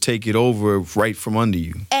and just take it over right from under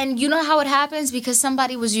you? And you know how it happens? Because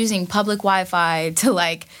somebody was using public Wi-Fi to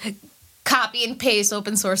like copy and paste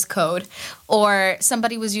open source code, or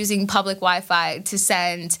somebody was using public Wi-Fi to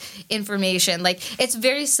send information. Like, it's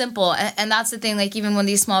very simple. And that's the thing. Like, even when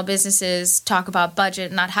these small businesses talk about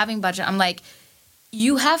budget, not having budget, I'm like,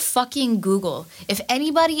 you have fucking Google. If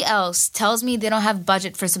anybody else tells me they don't have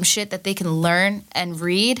budget for some shit that they can learn and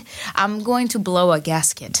read, I'm going to blow a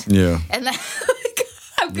gasket. Yeah. And that,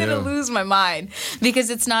 I'm going to lose my mind,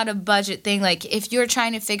 because it's not a budget thing. Like, if you're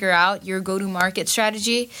trying to figure out your go-to-market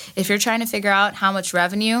strategy, if you're trying to figure out how much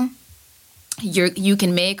revenue you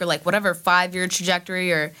can make, or like whatever 5-year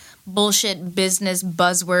trajectory or bullshit business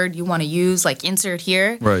buzzword you want to use, like insert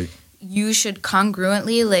here. Right. You should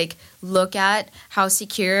congruently like look at how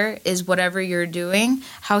secure is whatever you're doing,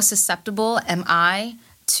 how susceptible am I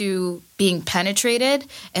to being penetrated,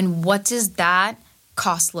 and what does that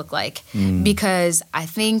cost look like? Because I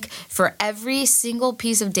think for every single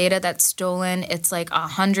piece of data that's stolen, it's like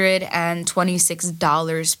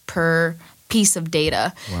 $126 per piece of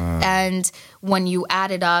data. Wow. And when you add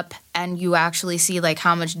it up and you actually see like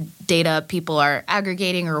how much data people are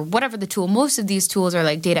aggregating, or whatever the tool, most of these tools are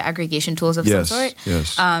like data aggregation tools of some sort.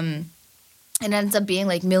 Yes. It ends up being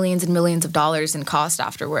like millions and millions of dollars in cost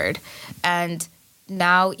afterward. And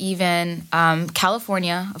now even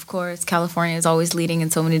California, of course, California is always leading in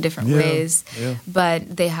so many different ways,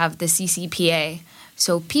 but they have the CCPA.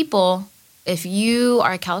 So people, if you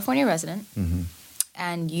are a California resident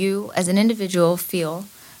and you as an individual feel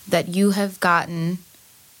that you have gotten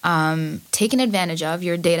taken advantage of,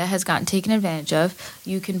 your data has gotten taken advantage of,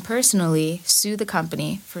 you can personally sue the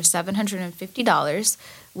company for $750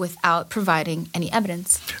 without providing any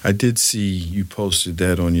evidence. I did see you posted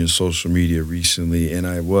that on your social media recently, and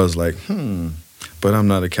I was like, but I'm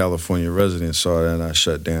not a California resident, so then I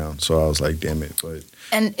shut down. So I was like, damn it. But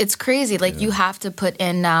and it's crazy. Like, you have to put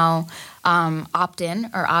in now opt-in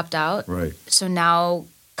or opt-out. Right. So now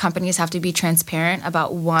companies have to be transparent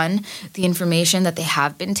about, one, the information that they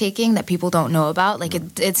have been taking that people don't know about. Like,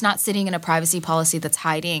 it's not sitting in a privacy policy that's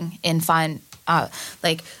hiding in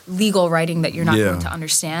like legal writing that you're not going to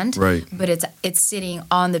understand. Right. But it's sitting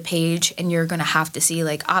on the page, and you're going to have to see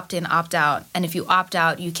like opt in, opt out. And if you opt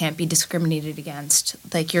out, you can't be discriminated against.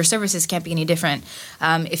 Like, your services can't be any different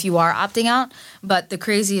if you are opting out. But the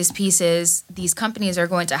craziest piece is these companies are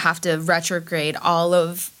going to have to retrograde all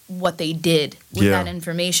of what they did with that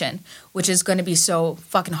information, which is going to be so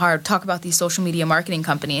fucking hard. Talk about these social media marketing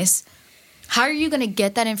companies. How are you going to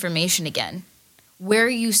get that information again? Where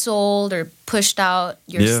you sold or pushed out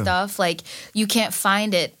your stuff, like, you can't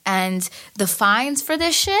find it. And the fines for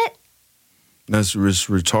this shit, that's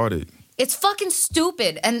retarded. It's fucking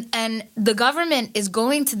stupid. And the government is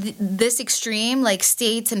going to this extreme, like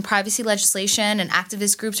states and privacy legislation and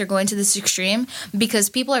activist groups are going to this extreme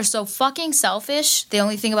because people are so fucking selfish. They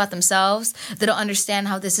only think about themselves. They don't understand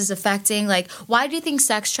how this is affecting. Like, why do you think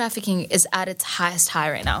sex trafficking is at its highest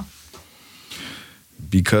high right now?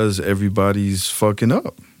 Because everybody's fucking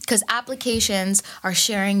up. Because applications are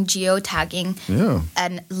sharing geotagging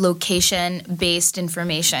and location-based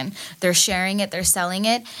information. They're sharing it, they're selling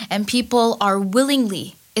it, and people are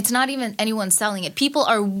willingly, it's not even anyone selling it, people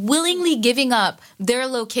are willingly giving up their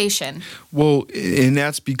location. Well, and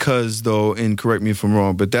that's because, though, and correct me if I'm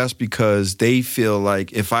wrong, but that's because they feel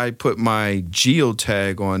like if I put my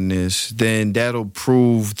geotag on this, then that'll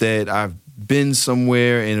prove that I've been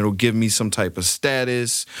somewhere, and it'll give me some type of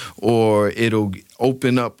status, or it'll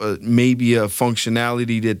open up maybe a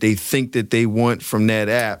functionality that they think that they want from that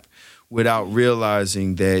app without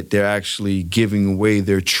realizing that they're actually giving away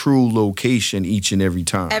their true location each and every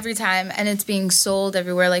time. Every time, and it's being sold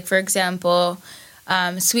everywhere. Like, for example,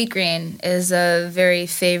 Sweetgreen is a very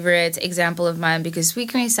favorite example of mine because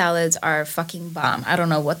Sweetgreen salads are fucking bomb. I don't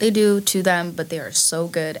know what they do to them, but they are so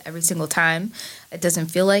good every single time. It doesn't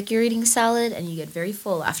feel like you're eating salad, and you get very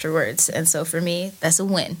full afterwards. And so for me, that's a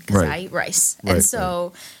win because I eat rice. And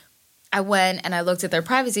so I went and I looked at their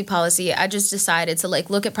privacy policy. I just decided to like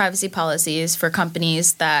look at privacy policies for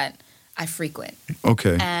companies that I frequent.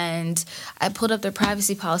 Okay. And I pulled up their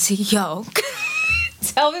privacy policy. Yo,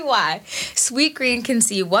 tell me why. Sweetgreen can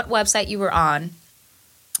see what website you were on,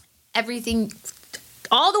 everything,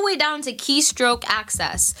 all the way down to keystroke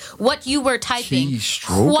access. What you were typing. You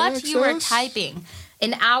were typing.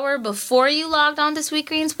 An hour before you logged on to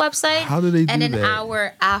Sweetgreen's website. How do they do that? And an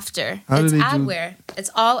hour after. It's adware. It's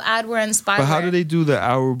all adware and spyware. But how do they do the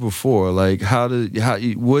hour before? Like,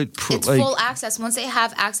 it's full access. Once they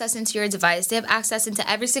have access into your device, they have access into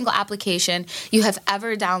every single application you have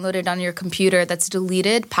ever downloaded on your computer that's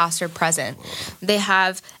deleted, past or present. They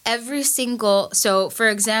have every single... So, for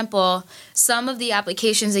example, some of the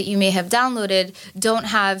applications that you may have downloaded don't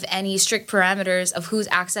have any strict parameters of who's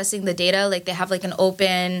accessing the data. Like, they have, like, an open...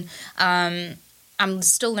 I'm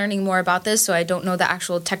still learning more about this, so I don't know the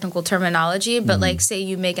actual technical terminology. But like, say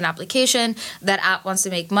you make an application, that app wants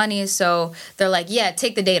to make money, so they're like, yeah,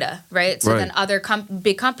 take the data, right? So then other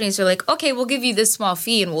big companies are like, okay, we'll give you this small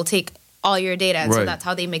fee and we'll take all your data. And so that's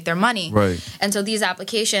how they make their money. Right. And so these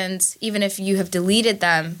applications, even if you have deleted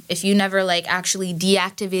them, if you never like actually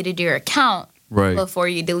deactivated your account before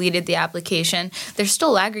you deleted the application, they're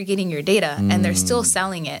still aggregating your data and they're still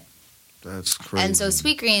selling it. That's crazy. And so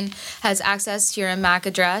Sweetgreen has access to your MAC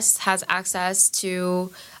address, has access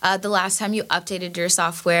to the last time you updated your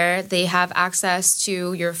software. They have access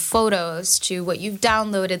to your photos, to what you've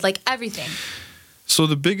downloaded, like everything. So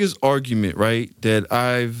the biggest argument, right, that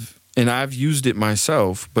I've used it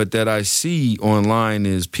myself, but that I see online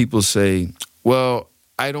is people say, well,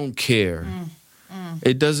 I don't care.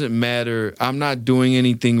 It doesn't matter. I'm not doing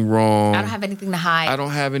anything wrong. I don't have anything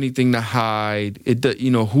to hide.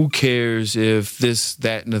 Who cares if this,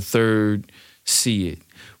 that, and the third see it?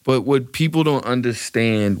 But what people don't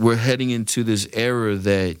understand, we're heading into this era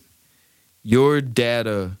that your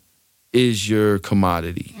data is your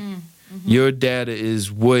commodity. Your data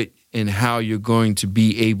is what and how you're going to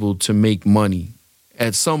be able to make money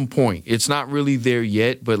at some point. It's not really there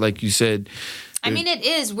yet, but like you said... I mean, it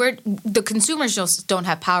is. The consumers just don't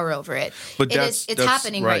have power over it. But it's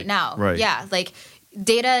happening right now. Right. Yeah, like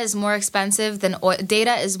data is more expensive than oil.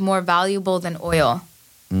 Data is more valuable than oil.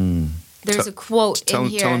 There's a quote in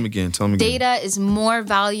here. Tell them again. Data is more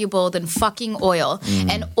valuable than fucking oil.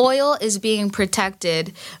 And oil is being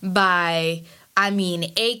protected by...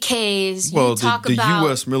 AKs. Well, the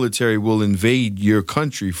U.S. military will invade your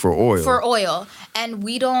country for oil. And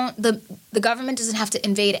we don't. The government doesn't have to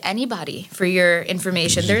invade anybody for your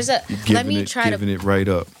information. Giving it right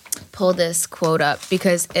up. Pull this quote up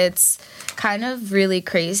because it's kind of really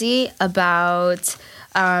crazy about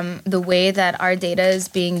the way that our data is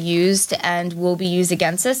being used and will be used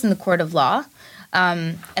against us in the court of law,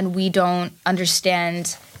 and we don't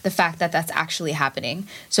understand the fact that that's actually happening.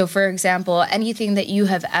 So, for example, anything that you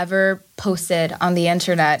have ever posted on the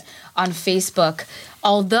internet, on Facebook,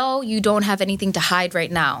 although you don't have anything to hide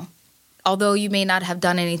right now, although you may not have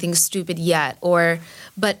done anything stupid yet,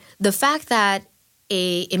 but the fact that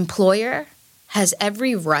a employer has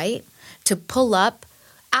every right to pull up,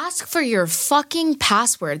 ask for your fucking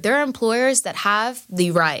password. There are employers that have the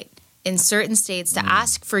right in certain states to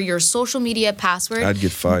ask for your social media password. I'd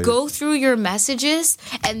get fired. Go through your messages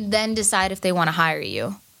and then decide if they want to hire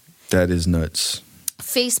you. That is nuts.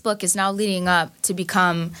 Facebook is now leading up to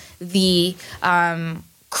become the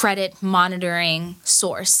credit monitoring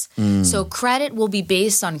source. So credit will be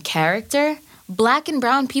based on character. Black and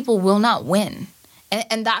brown people will not win.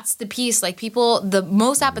 And that's the piece. Like the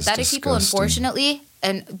most apathetic people, unfortunately,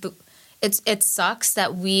 It sucks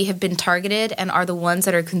that we have been targeted and are the ones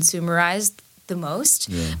that are consumerized the most.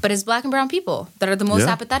 Yeah. But it's black and brown people that are the most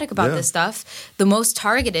apathetic about this stuff, the most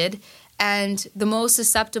targeted, and the most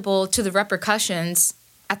susceptible to the repercussions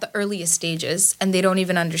at the earliest stages. And they don't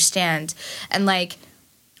even understand. And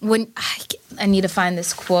when I need to find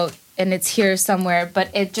this quote, and it's here somewhere,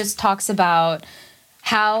 but it just talks about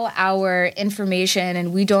how our information,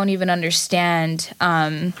 and we don't even understand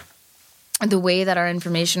the way that our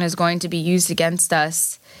information is going to be used against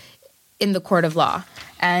us in the court of law,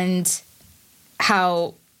 and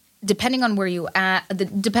how depending on where you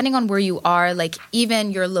are, like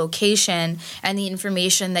even your location and the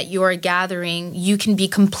information that you're gathering, you can be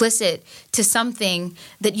complicit to something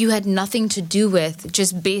that you had nothing to do with,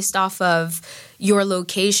 just based off of your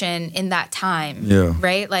location in that time. Yeah.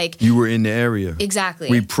 Right? Like you were in the area. Exactly.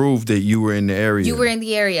 We proved that you were in the area. You were in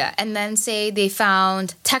the area. And then say they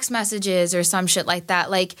found text messages or some shit like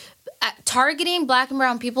that. Like targeting black and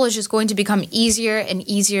brown people is just going to become easier and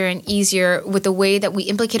easier and easier with the way that we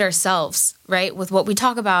implicate ourselves, right? With what we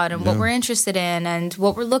talk about and what we're interested in and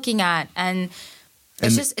what we're looking at. And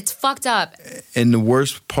it's fucked up. And the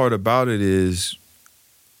worst part about it is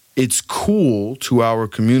it's cool to our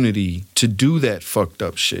community to do that fucked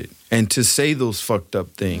up shit. and to say those fucked up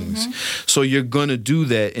things. So you're going to do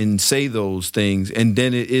that and say those things, and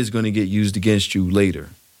then it is going to get used against you later.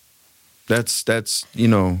 That's you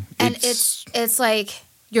know. And it's like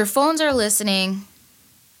your phones are listening.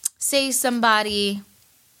 Say somebody,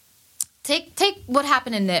 take what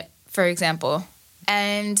happened in Nip, for example.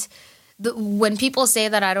 And when people say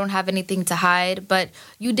that I don't have anything to hide, but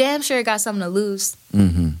you damn sure got something to lose.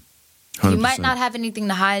 100%. You might not have anything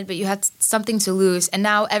to hide, but you have something to lose. And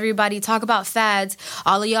now everybody talk about fads.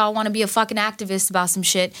 All of y'all want to be a fucking activist about some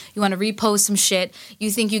shit. You want to repost some shit.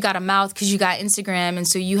 You think you got a mouth because you got Instagram, and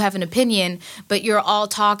so you have an opinion, but you're all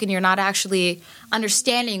talk and you're not actually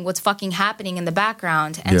understanding what's fucking happening in the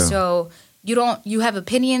background. And so you have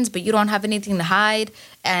opinions, but you don't have anything to hide,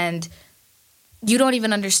 and you don't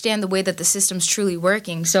even understand the way that the system's truly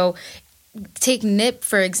working. So take Nip,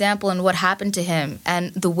 for example, and what happened to him,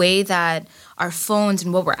 and the way that our phones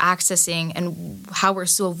and what we're accessing and how we're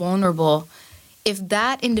so vulnerable. If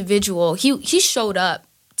that individual, he showed up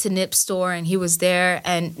to Nip's store and he was there,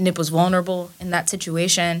 and Nip was vulnerable in that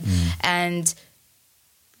situation, and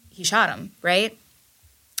he shot him, right?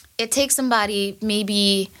 It takes somebody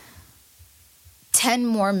maybe 10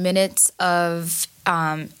 more minutes of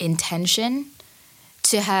intention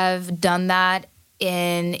to have done that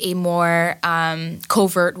in a more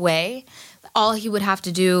covert way. All he would have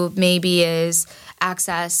to do maybe is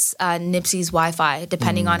access Nipsey's Wi-Fi,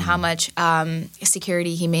 depending on how much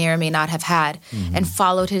security he may or may not have had, and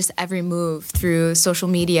followed his every move through social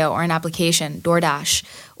media or an application, DoorDash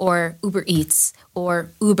or Uber Eats or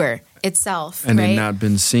Uber itself. And right? then not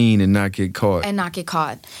been seen and not get caught.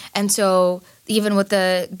 And so even with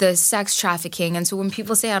the sex trafficking. And so when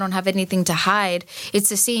people say I don't have anything to hide, it's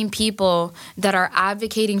the same people that are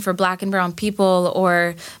advocating for Black and brown people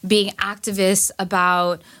or being activists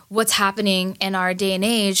about what's happening in our day and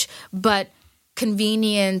age, but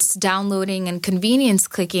convenience downloading and convenience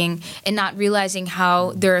clicking and not realizing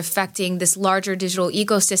how they're affecting this larger digital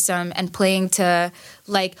ecosystem and playing to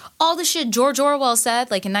like all the shit George Orwell said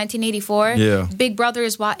like in 1984. Yeah. Big Brother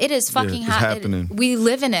is why it is fucking happening. We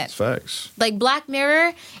live in it. It's facts. Like Black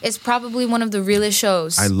Mirror is probably one of the realest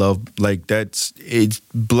shows. I love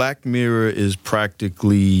Black Mirror is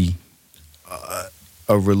practically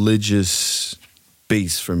a religious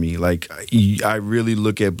base for me. Like I really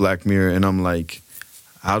look at Black Mirror and I'm like,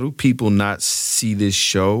 how do people not see this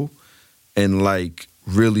show and like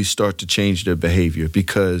really start to change their behavior?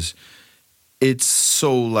 Because it's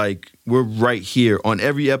so like we're right here on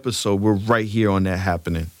every episode. We're right here on that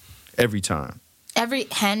happening every time. Every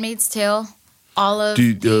Handmaid's Tale, all of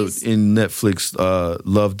these. In Netflix,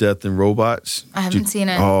 Love, Death, and Robots. I haven't seen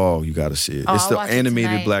it. Oh, you got to see it. It's the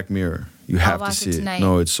animated Black Mirror. You have to see it.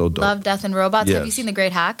 No, it's so dope. Love, Death, and Robots. Yes. Have you seen The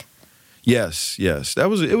Great Hack? Yes. It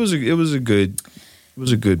was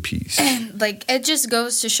a good piece. And like it just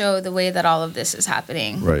goes to show the way that all of this is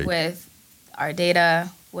happening with our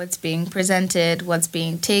data, what's being presented, what's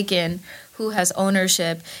being taken, who has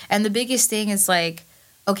ownership. And the biggest thing is like,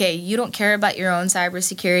 okay, you don't care about your own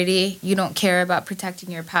cybersecurity. You don't care about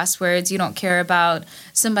protecting your passwords. You don't care about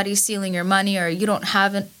somebody stealing your money, or you don't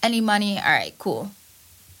have any money. All right, cool.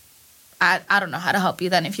 I don't know how to help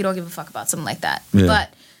you then if you don't give a fuck about something like that. Yeah.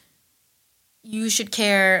 But you should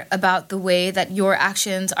care about the way that your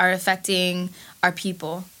actions are affecting our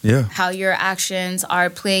people. Yeah. How your actions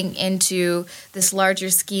are playing into this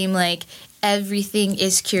larger scheme. Like everything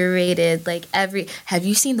is curated. Like have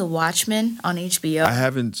you seen The Watchmen on HBO? I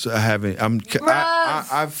haven't.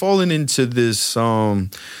 I've fallen into this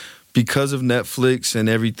because of Netflix and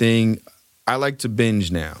everything. I like to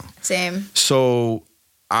binge now. Same. So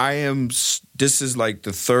this is like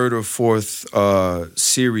the third or fourth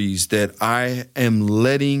series that I am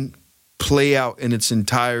letting play out in its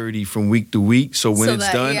entirety from week to week. So when it's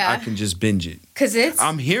done, I can just binge it. Because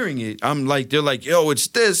I'm hearing it. I'm like, they're like, yo, it's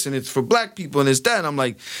this and it's for Black people and it's that. And I'm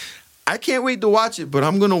like, I can't wait to watch it, but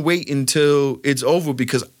I'm going to wait until it's over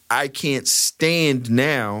because I can't stand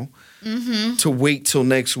now to wait till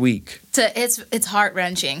next week. It's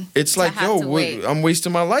heart-wrenching. It's like, yo, I'm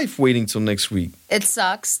wasting my life waiting till next week. It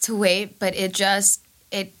sucks to wait, but it's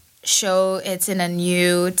in a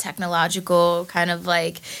new technological kind of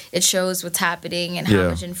like, it shows what's happening and how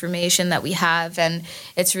much information that we have, and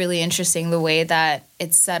it's really interesting the way that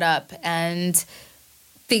it's set up and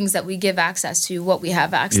things that we give access to, what we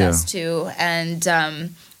have access to, and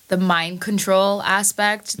the mind control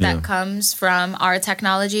aspect that comes from our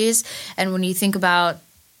technologies. And when you think about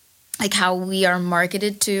like how we are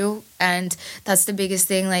marketed to, and that's the biggest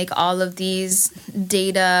thing, like all of these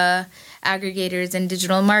data aggregators and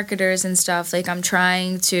digital marketers and stuff. Like I'm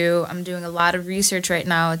doing a lot of research right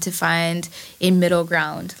now to find a middle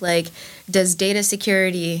ground. Like, does data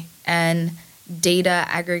security and data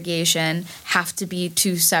aggregation have to be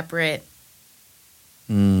two separate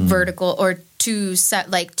vertical or two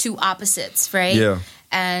opposites, right? Yeah.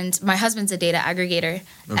 And my husband's a data aggregator,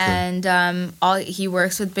 and he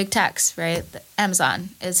works with big techs, right? Amazon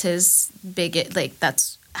is his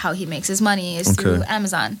that's how he makes his money is through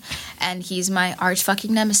Amazon, and he's my arch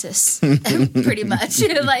fucking nemesis, pretty much.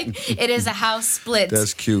 Like it is a house split.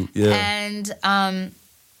 That's cute, yeah. And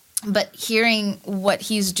but hearing what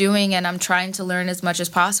he's doing, and I'm trying to learn as much as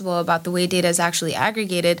possible about the way data is actually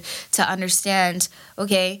aggregated to understand,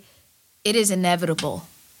 okay, it is inevitable.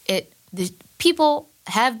 The people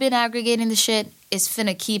have been aggregating the shit. It's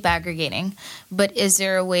finna keep aggregating. But is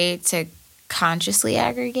there a way to consciously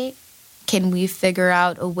aggregate? Can we figure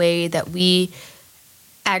out a way that we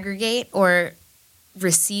aggregate or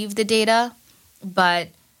receive the data, but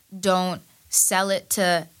don't sell it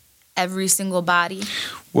to every single body?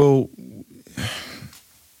 Well,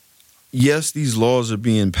 yes, these laws are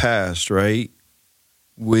being passed, right?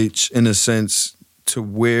 Which, in a sense, to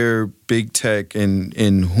where big tech and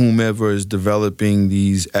whomever is developing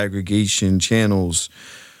these aggregation channels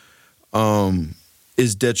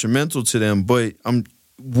is detrimental to them. But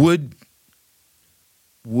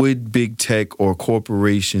would big tech or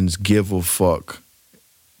corporations give a fuck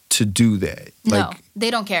to do that? No,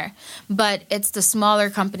 they don't care. But it's the smaller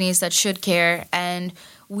companies that should care, and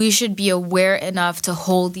we should be aware enough to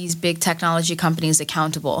hold these big technology companies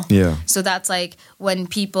accountable. Yeah. So that's like when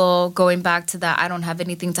people, going back to that I don't have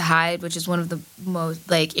anything to hide, which is one of the most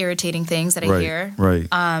irritating things that I hear. Right.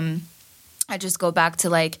 I just go back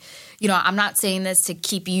to I'm not saying this to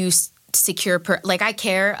keep you secure. I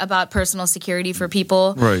care about personal security for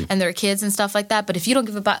people and their kids and stuff like that. But if you don't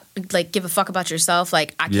give a fuck about yourself, I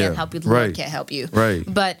can't help you. The Lord can't help you. Right.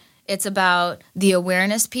 But it's about the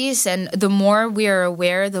awareness piece, and the more we are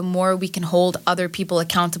aware, the more we can hold other people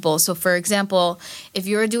accountable. So, for example, if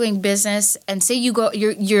you're doing business and say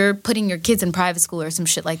you're putting your kids in private school or some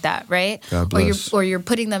shit like that, right? God bless. Or you're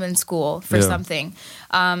putting them in school for something.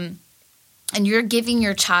 And you're giving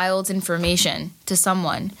your child's information to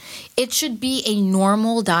someone, it should be a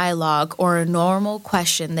normal dialogue or a normal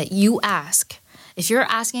question that you ask. If you're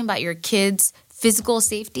asking about your kid's physical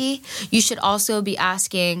safety, you should also be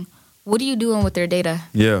asking, what are you doing with their data?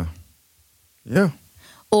 Yeah. Yeah.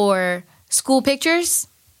 Or school pictures,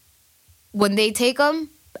 when they take them,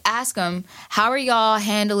 ask them, how are y'all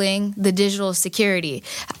handling the digital security?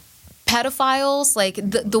 Pedophiles,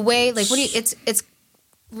 the way, it's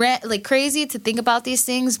crazy to think about these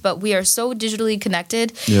things, but we are so digitally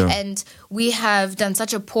connected, and we have done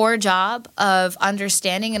such a poor job of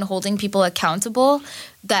understanding and holding people accountable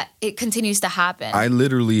that it continues to happen. I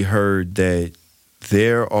literally heard that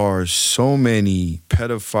there are so many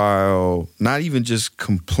pedophile, not even just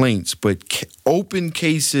complaints, but open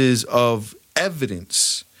cases of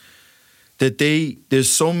evidence that there's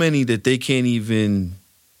so many that they can't even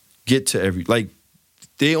get to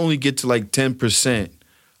they only get to 10%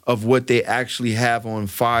 of what they actually have on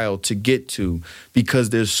file to get to,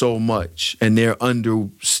 because there's so much and they're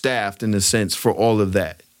understaffed in a sense for all of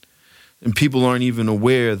that. And people aren't even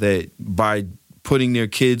aware that by putting their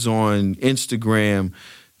kids on Instagram,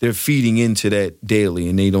 they're feeding into that daily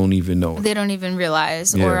and they don't even know it. They don't even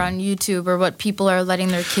realize. Or on YouTube, or what people are letting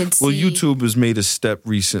their kids see. Well, YouTube has made a step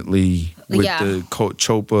recently with the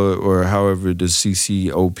CHOPA, or however, the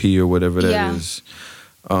CCOP or whatever that is.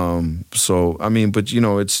 But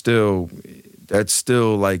that's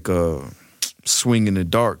still like a swing in the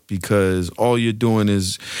dark, because all you're doing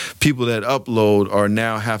is people that upload are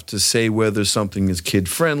now have to say whether something is kid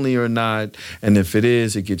friendly or not, and if it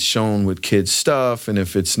is, it gets shown with kids stuff, and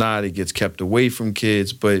if it's not, it gets kept away from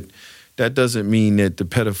kids. But that doesn't mean that the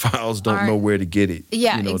pedophiles don't know where to get it.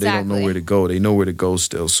 Yeah, exactly. They don't know where to go. They know where to go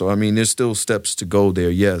still. So there's still steps to go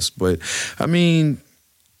there, yes, but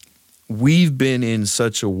we've been in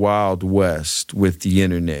such a wild west with the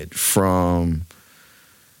internet from,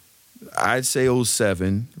 I'd say,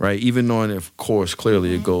 2007, right? Even though, of course,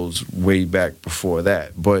 clearly it goes way back before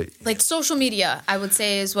that. But social media, I would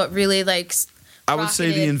say, is what really I would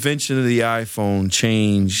say the invention of the iPhone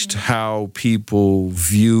changed how people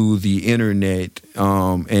view the internet,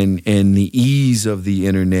 and the ease of the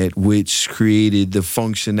internet, which created the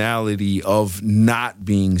functionality of not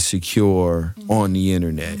being secure on the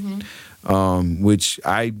internet. Which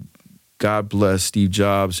God bless Steve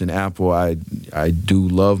Jobs and Apple. I do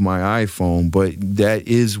love my iPhone, but that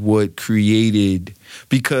is what created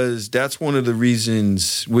Because that's one of the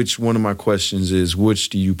reasons, which one of my questions is, which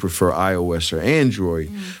do you prefer, iOS or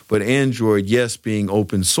Android? But Android, yes, being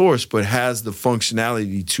open source, but has the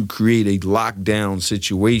functionality to create a lockdown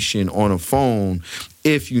situation on a phone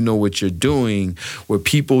if you know what you're doing, where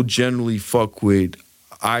people generally fuck with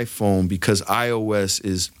iPhone because iOS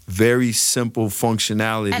is very simple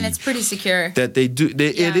functionality. And it's pretty secure. That they do.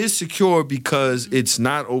 It is secure because it's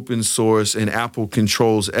not open source and Apple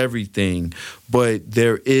controls everything, but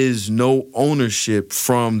there is no ownership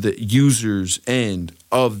from the user's end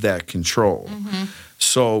of that control.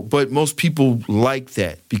 So, but most people like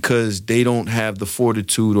that because they don't have the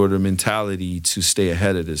fortitude or the mentality to stay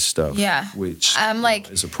ahead of this stuff. Yeah. Which I'm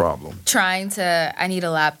like is a problem. I need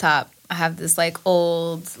a laptop. I have this like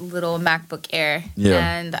old little MacBook Air.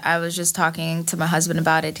 Yeah. And I was just talking to my husband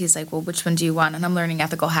about it. He's like, well, which one do you want? And I'm learning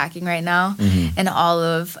ethical hacking right now. And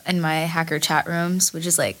in my hacker chat rooms, which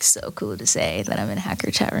is like so cool to say that I'm in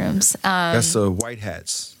hacker chat rooms. That's white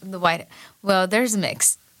hats. Well, there's a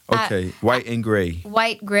mix. Okay, white and gray.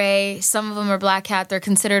 White, gray. Some of them are black hat. They're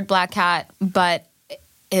considered black hat, but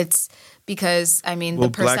it's because, the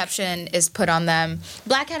perception is put on them.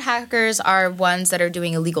 Black hat hackers are ones that are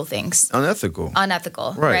doing illegal things. Unethical,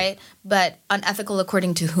 right? But unethical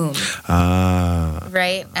according to whom?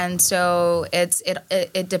 Right? And so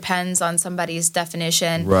it depends on somebody's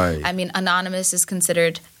definition. Right. Anonymous is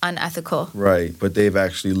considered unethical. Right, but they've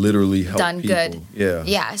actually literally helped done people. Good. Yeah.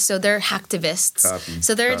 Yeah, so they're hacktivists.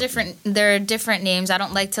 So there are different names. I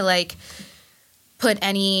don't like to put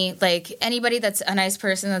anybody that's a nice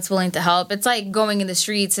person that's willing to help. It's like going in the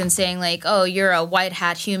streets and saying like, oh, you're a white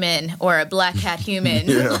hat human or a black hat human.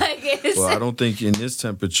 Well, I don't think in this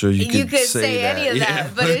temperature you could say any of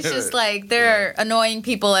that. But it's just like there are annoying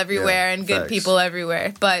people everywhere and good people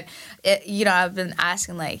everywhere. But I've been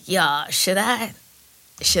asking like, should I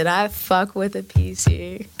fuck with a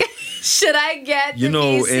PC? Should I get the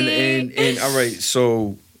PC? And all right,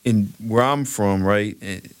 so in where I'm from, right?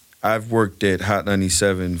 I've worked at Hot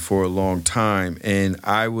 97 for a long time, and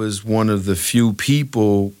I was one of the few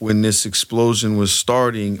people when this explosion was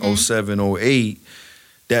starting, 07, 08,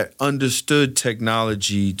 that understood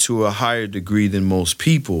technology to a higher degree than most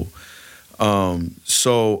people.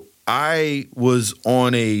 So I was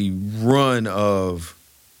on a run of,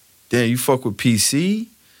 damn, you fuck with PC?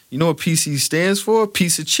 You know what PC stands for?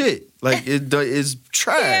 Piece of shit. Like, it's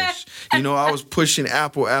trash. I was pushing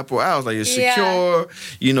Apple. I was like, it's secure.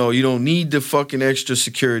 You don't need the fucking extra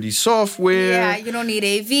security software. Yeah, you don't need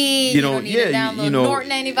AV. You don't need to download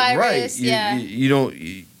Norton antivirus. Right. You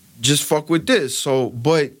don't just fuck with this. So,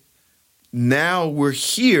 but now we're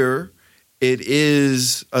here. It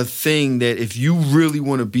is a thing that if you really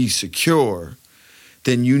want to be secure,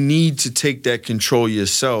 then you need to take that control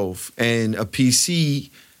yourself. And a PC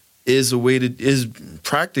is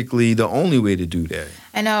practically the only way to do that.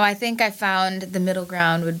 I know. I think I found the middle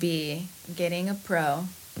ground would be getting a Pro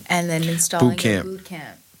and then installing a boot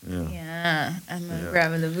camp. Yeah. I'm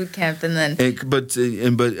grabbing the boot camp and then. But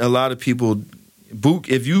a lot of people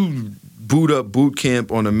if you boot up boot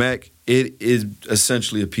camp on a Mac, it is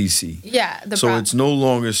essentially a PC. Yeah. It's no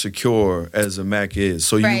longer secure as a Mac is.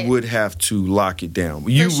 So you would have to lock it down.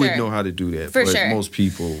 You would know how to do that. But most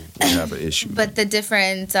people would have an issue. But the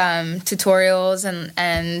different tutorials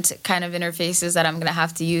and kind of interfaces that I'm going to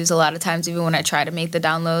have to use a lot of times, even when I try to make the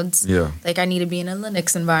downloads. Yeah. Like I need to be in a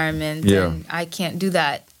Linux environment. Yeah. And I can't do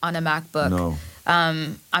that on a MacBook. No.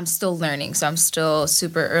 I'm still learning, so I'm still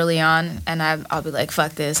super early on, and I'll be like,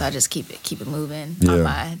 fuck this, I just keep it moving on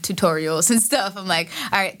my tutorials and stuff. I'm like,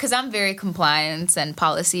 all right, because I'm very compliance and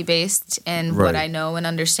policy based in what I know and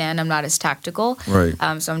understand. I'm not as tactical, right?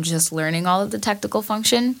 So I'm just learning all of the technical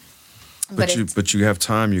function. But you have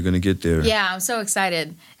time. You're gonna get there. Yeah, I'm so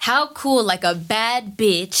excited. How cool! Like a bad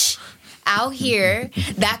bitch out here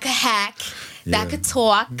that could hack. That could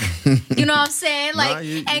talk, you know what I'm saying? Like,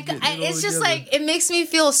 it's just like it makes me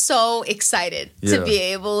feel so excited to be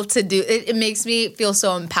able to do it. It makes me feel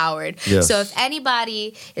so empowered. Yes. So if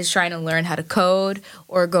anybody is trying to learn how to code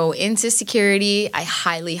or go into security, I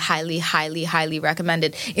highly, highly, highly, highly recommend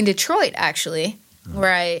it. In Detroit, actually,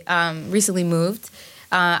 where I recently moved,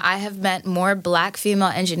 I have met more Black female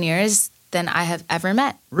engineers than I have ever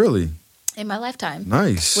met. Really? In my lifetime.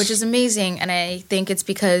 Nice. Which is amazing. And I think it's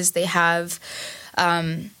because they have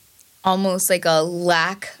almost like a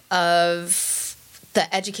lack of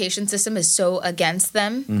the education system is so against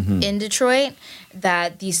them in Detroit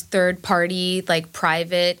that these third party, like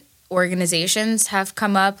private organizations have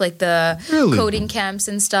come up. Like the coding camps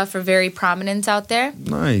and stuff are very prominent out there.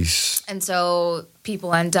 Nice. And so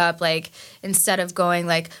people end up like, instead of going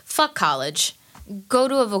like, fuck college, go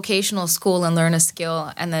to a vocational school and learn a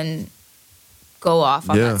skill and then go off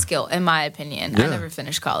on that skill, in my opinion. I never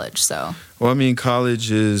finished college, so. Well, I mean, college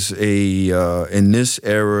is in this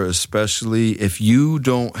era especially, if you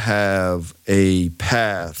don't have a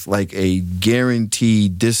path, like a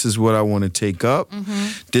guaranteed, this is what I want to take up,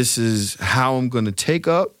 this is how I'm going to take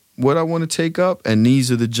up what I want to take up, and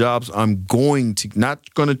these are the jobs I'm going to,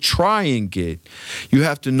 not going to try and get. You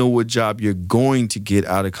have to know what job you're going to get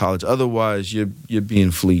out of college. Otherwise, you're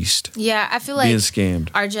being fleeced. Yeah, I feel like being scammed.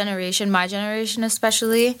 Our generation, my generation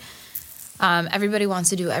especially, everybody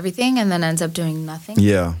wants to do everything and then ends up doing nothing.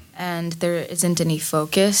 Yeah. And there isn't any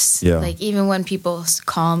focus. Yeah. Like, even when people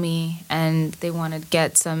call me and they want to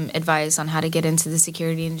get some advice on how to get into the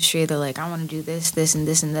security industry, they're like, I want to do this, this, and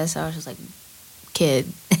this, and this. I was just like, kid.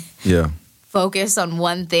 Yeah. Focus on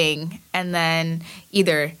one thing and then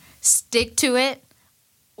either stick to it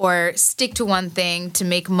or stick to one thing to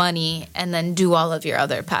make money and then do all of your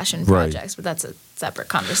other passion projects. But that's a separate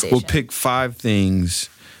conversation. Well, pick 5 things.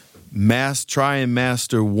 Try and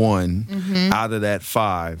master one out of that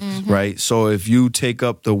 5, right? So if you take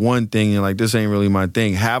up the one thing and like, this ain't really my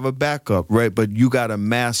thing, have a backup, right? But you got to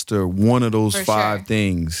master one of those 5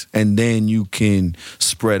 things, and then you can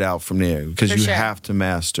spread out from there, because you have to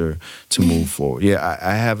master to move forward. Yeah,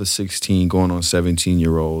 I have a 16 going on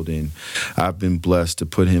 17-year-old, and I've been blessed to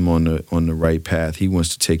put him on the right path. He wants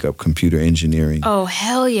to take up computer engineering. Oh,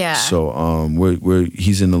 hell yeah. So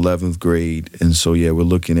he's in 11th grade, and so yeah, we're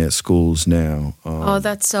looking at schools now.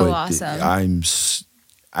 That's so awesome.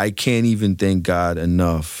 I can't even thank God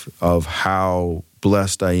enough of how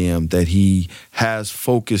blessed I am that he has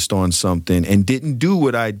focused on something and didn't do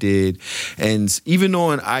what I did. And even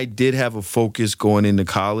though I did have a focus going into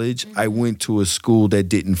college, I went to a school that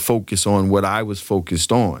didn't focus on what I was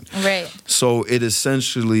focused on. Right. So it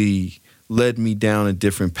essentially led me down a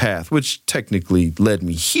different path, which technically led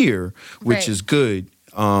me here, which is good.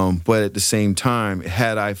 But at the same time,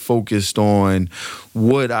 had I focused on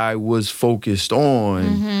what I was focused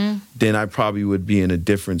on, then I probably would be in a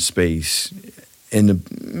different space, in a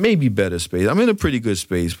maybe better space. I'm in a pretty good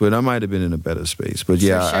space, but I might have been in a better space. But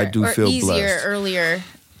yeah, I do feel easier, blessed. Earlier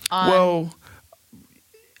on. Well,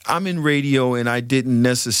 I'm in radio, and I didn't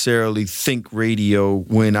necessarily think radio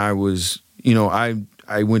when I was,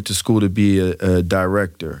 I went to school to be a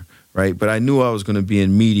director. Right. But I knew I was going to be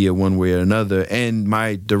in media one way or another. And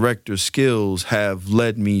my director skills have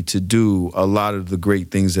led me to do a lot of the great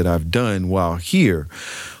things that I've done while here.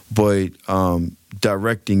 But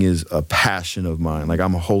directing is a passion of mine. Like,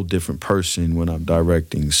 I'm a whole different person when I'm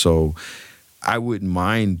directing. So I wouldn't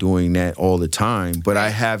mind doing that all the time, but I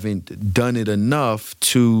haven't done it enough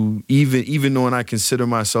to even though I consider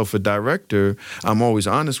myself a director, I'm always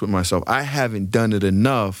honest with myself. I haven't done it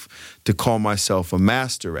enough to call myself a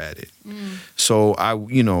master at it. So I,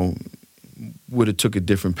 would have took a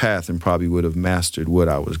different path and probably would have mastered what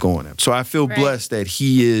I was going at. So I feel blessed that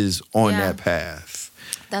he is on that path.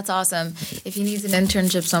 That's awesome. If he needs an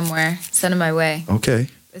internship somewhere, send him my way. Okay.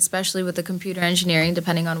 Especially with the computer engineering,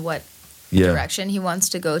 depending on what direction he wants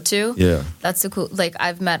to go to. Yeah. That's the cool. Like,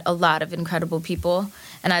 I've met a lot of incredible people,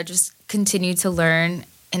 and I just continue to learn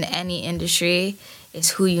in any industry.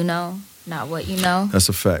 Is who you know, not what you know. That's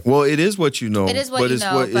a fact. Well, it is what you know. It is what you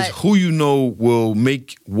know, but it's who you know will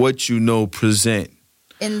make what you know present.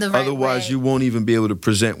 In the right Otherwise, way. you won't even be able to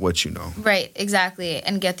present what you know. Right, exactly,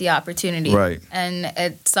 and get the opportunity. Right. And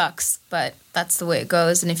it sucks, but that's the way it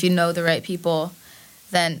goes. And if you know the right people,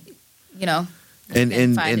 then, And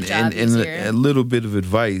a little bit of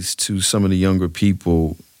advice to some of the younger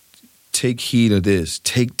people: take heed of this.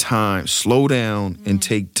 Take time, slow down, and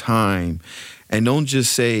take time. And don't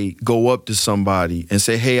just say, go up to somebody and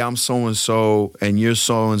say, hey, I'm so-and-so, and you're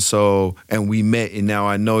so-and-so, and we met, and now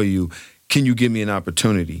I know you. Can you give me an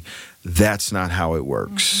opportunity? That's not how it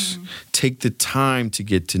works. Take the time to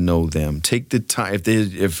get to know them. Take the time.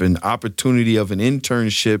 If an opportunity of an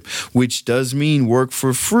internship, which does mean work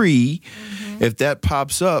for free, if that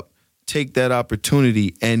pops up, take that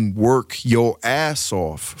opportunity and work your ass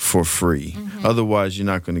off for free. Otherwise, you're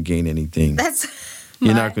not going to gain anything.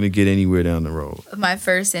 You're not going to get anywhere down the road. My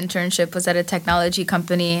first internship was at a technology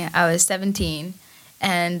company. I was 17,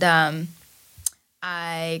 and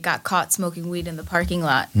I got caught smoking weed in the parking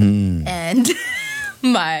lot. And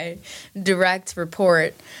my direct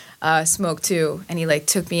report smoked too. And he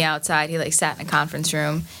took me outside. He sat in a conference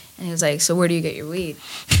room, and he was like, so where do you get your weed?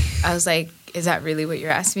 I was like, is that really what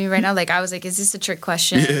you're asking me right now? Like, I was like, is this a trick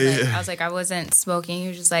question? I was like, I wasn't smoking.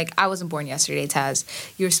 You're just like, I wasn't born yesterday, Taz.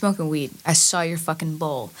 You were smoking weed. I saw your fucking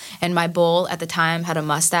bowl. And my bowl at the time had a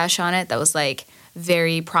mustache on it that was like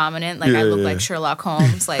very prominent. Like I looked like Sherlock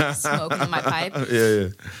Holmes, like smoking my pipe.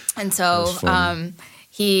 And so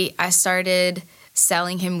I started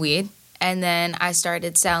selling him weed. And then I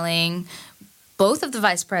started selling both of the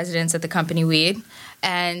vice presidents at the company weed.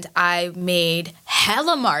 And I made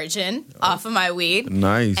hella margin off of my weed.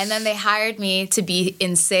 Nice. And then they hired me to be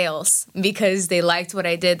in sales because they liked what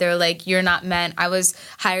I did. They were like, you're not meant. I was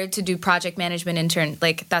hired to do project management intern.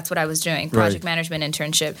 Like, that's what I was doing, project management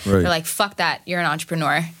internship. They're like, fuck that. You're an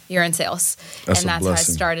entrepreneur. You're in sales. And that's how I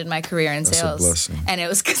started my career in sales. That's a blessing. And it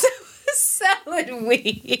was because I was selling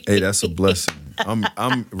weed. Hey, that's a blessing.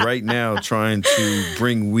 I'm right now trying to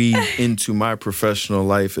bring weed into my professional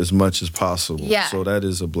life as much as possible. Yeah. So that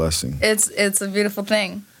is a blessing. It's a beautiful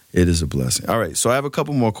thing. It is a blessing. All right. So I have a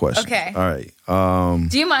couple more questions. Okay. All right.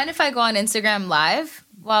 Do you mind if I go on Instagram Live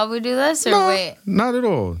while we do this, or wait? Not at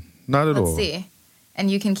all. Not at all. Let's see. And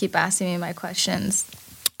you can keep asking me my questions.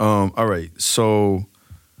 All right. So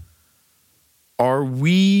are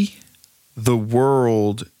we the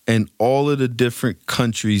world and all of the different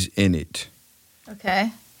countries in it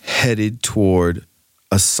Okay. headed toward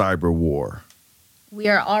a cyber war? We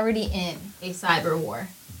are already in a cyber war.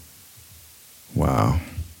 Wow.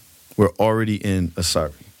 We're already in a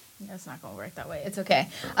cyber. That's not going to work that way. It's okay.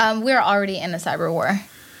 We're already in a cyber war.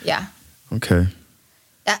 Yeah. Okay.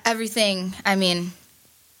 Everything, I mean,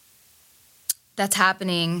 that's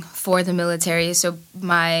happening for the military. So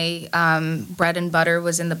my bread and butter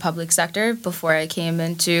was in the public sector before I came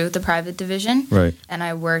into the private division. Right. And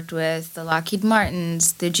I worked with the Lockheed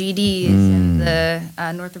Martins, the GDs, and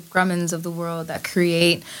the Northrop Grummons of the world that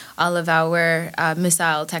create all of our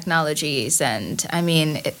missile technologies. And I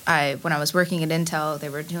mean, when I was working at Intel, they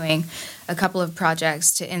were doing a couple of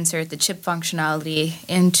projects to insert the chip functionality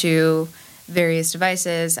into various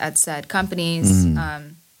devices at said companies.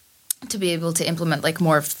 To be able to implement like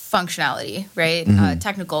more functionality, right?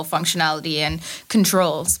 Technical functionality and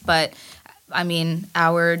controls. But I mean,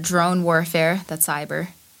 our drone warfare, that's cyber.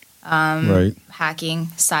 Hacking,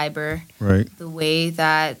 cyber. Right. The way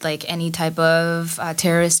that like any type of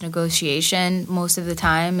terrorist negotiation most of the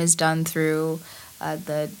time is done through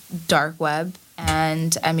the dark web.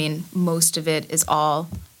 And I mean, most of it is all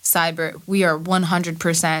cyber. We are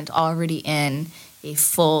 100% already in a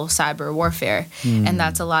full cyber warfare. And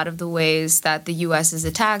that's a lot of the ways that the U.S. is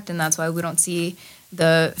attacked, and that's why we don't see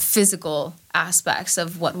the physical aspects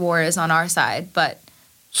of what war is on our side. But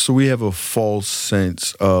so we have a false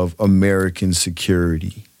sense of American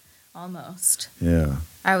security. Almost. Yeah.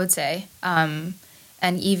 I would say. And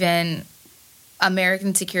even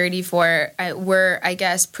American security we're, I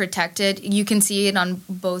guess, protected. You can see it on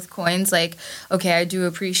both coins. Like, okay, I do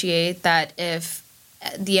appreciate that if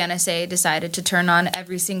the NSA decided to turn on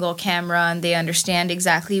every single camera and they understand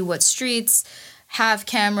exactly what streets have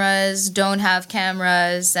cameras, don't have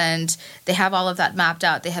cameras, and they have all of that mapped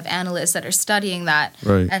out. They have analysts that are studying that.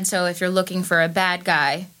 Right. And so if you're looking for a bad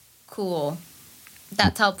guy, cool.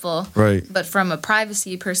 That's helpful. Right. But from a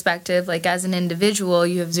privacy perspective, like as an individual,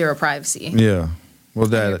 you have zero privacy. Yeah. Well,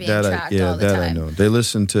 I know. They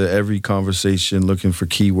listen to every conversation looking for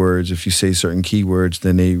keywords. If you say certain keywords,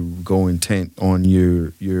 then they go intent on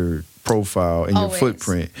your profile and Always. your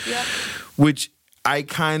footprint. Yep. Which I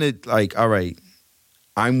kind of like, all right,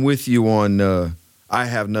 I'm with you on I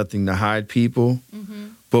have nothing to hide people.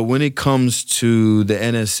 But when it comes to the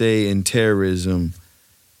NSA and terrorism,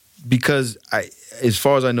 because as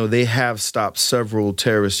far as I know, they have stopped several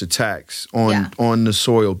terrorist attacks on the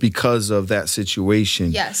soil because of that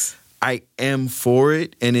situation. Yes. I am for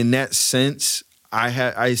it, and in that sense,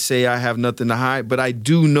 I say I have nothing to hide, but I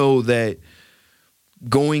do know that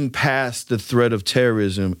going past the threat of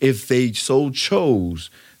terrorism, if they so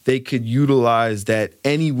chose, they could utilize that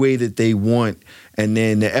any way that they want, and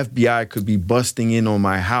then the FBI could be busting in on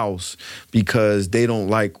my house because they don't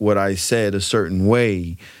like what I said a certain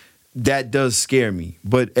way. That does scare me.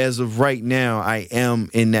 But as of right now, I am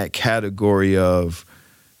in that category of,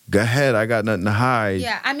 go ahead, I got nothing to hide.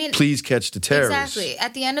 Yeah, I mean, please catch the terrorists. Exactly.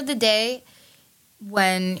 At the end of the day,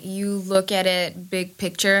 when you look at it big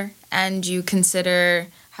picture and you consider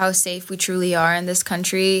how safe we truly are in this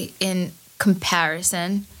country in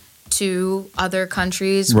comparison to other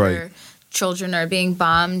countries where children are being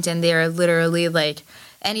bombed and they are literally like,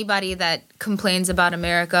 anybody that complains about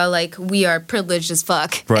America, like, we are privileged as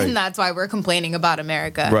fuck. Right. And that's why we're complaining about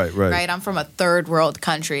America. Right. I'm from a third world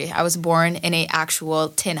country. I was born in a actual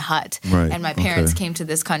tin hut. Right. And my parents came to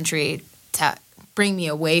this country bring me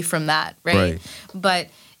away from that, right? But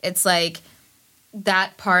it's like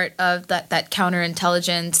that part of that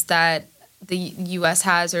counterintelligence that the U.S.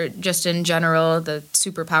 has, or just in general, the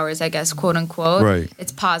superpowers, I guess, quote unquote,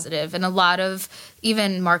 it's positive. And a lot of,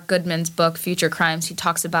 even Mark Goodman's book, Future Crimes, he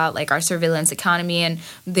talks about like our surveillance economy, and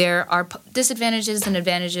there are disadvantages and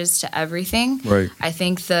advantages to everything. I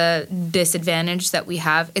think the disadvantage that we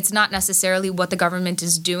have, it's not necessarily what the government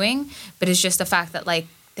is doing, but it's just the fact that like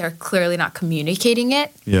they're clearly not communicating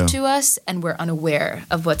it to us, and we're unaware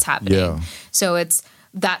of what's happening. So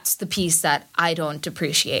that's the piece that I don't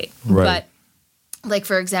appreciate. But like,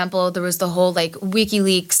 for example, there was the whole like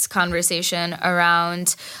WikiLeaks conversation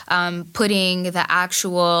around putting the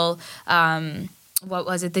actual what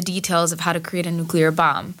was it? The details of how to create a nuclear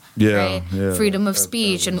bomb. Freedom of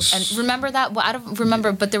speech, and remember that? Well, I don't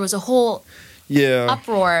remember, but there was a whole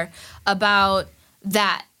uproar about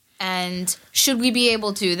that. And should we be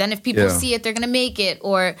able to? Then if people see it, they're going to make it.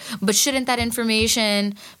 But shouldn't that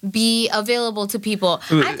information be available to people?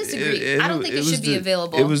 I disagree. I don't think it should be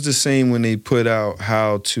available. It was the same when they put out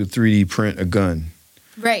how to 3D print a gun.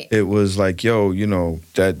 It was like, yo,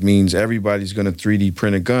 that means everybody's going to 3D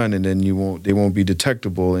print a gun, and then they won't be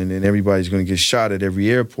detectable, and then everybody's going to get shot at every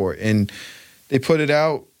airport. And they put it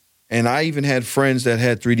out. And I even had friends that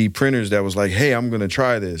had 3D printers that was like, hey, I'm going to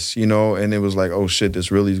try this, and it was like, oh, shit,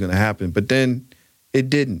 this really is going to happen. But then it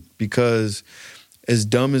didn't, because as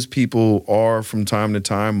dumb as people are from time to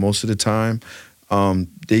time, most of the time,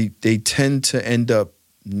 they tend to end up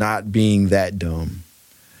not being that dumb.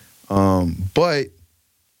 But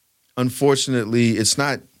unfortunately, it's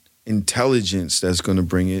not intelligence that's going to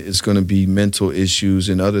bring it. It's going to be mental issues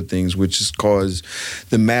and other things, which has caused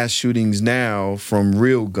the mass shootings now from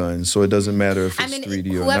real guns. So it doesn't matter if it's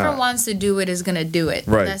 3D or not. Whoever wants to do it is going to do it.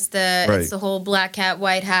 That's it's the whole black hat,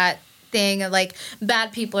 white hat thing. Like,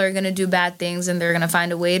 bad people are going to do bad things, and they're going to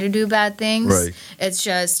find a way to do bad things. It's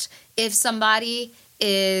just, if somebody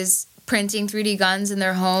is printing 3D guns in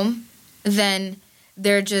their home, then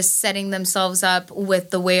they're just setting themselves up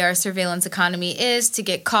with the way our surveillance economy is to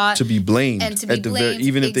get caught. To be blamed. And to be blamed.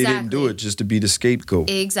 Even if they didn't do it, just to be the scapegoat.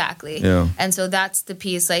 Exactly. And so that's the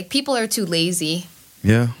piece. Like, people are too lazy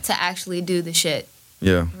to actually do the shit.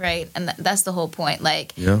 Right? And that's the whole point.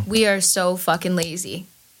 Like, we are so fucking lazy.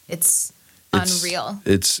 It's unreal.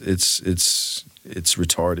 It's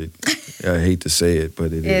retarded. I hate to say it,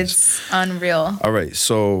 but it is. It's unreal. All right.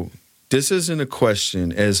 So this isn't a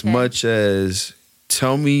question as much as...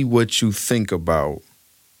 Tell me what you think about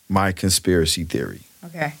my conspiracy theory.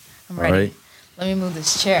 Okay, I'm ready. Right? Let me move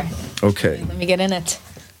this chair. Okay. Let me get in it.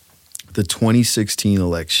 The 2016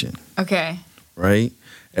 election. Okay. Right?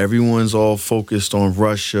 Everyone's all focused on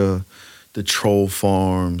Russia, the troll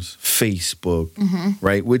farms, Facebook,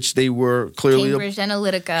 right? Which they were clearly... Cambridge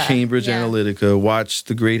Analytica. Cambridge Analytica. Watch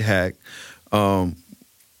The Great Hack,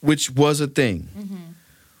 which was a thing.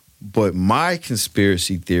 But my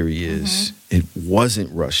conspiracy theory is it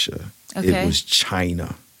wasn't Russia. It was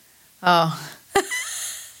China. Oh.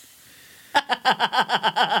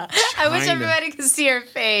 I wish everybody could see her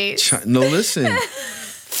face. No, listen.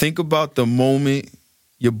 Think about the moment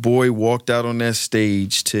your boy walked out on that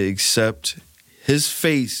stage to accept his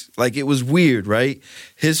face. Like, it was weird, right?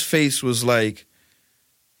 His face was like,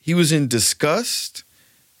 he was in disgust,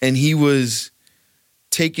 and he was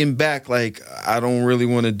taken back, like, I don't really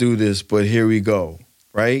want to do this, but here we go,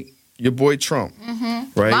 right? Your boy Trump,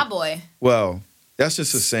 right? My boy. Well, that's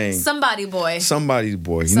just a saying. Somebody boy. Somebody's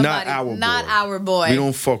boy. Not our boy. Not our boy. We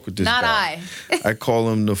don't fuck with this guy. Not I. I call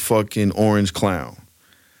him the fucking orange clown.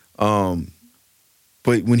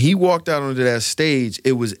 But when he walked out onto that stage,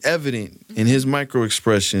 it was evident in his micro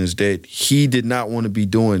expressions that he did not want to be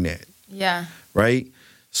doing that. Yeah. Right?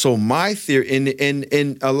 So my theory,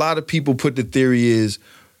 and a lot of people put the theory is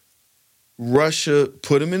Russia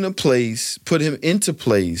put him into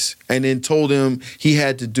place, and then told him he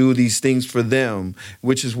had to do these things for them,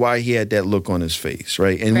 which is why he had that look on his face,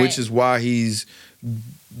 right? And which is why he's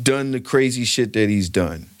done the crazy shit that he's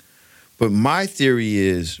done. But my theory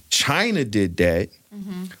is China did that,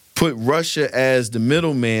 put Russia as the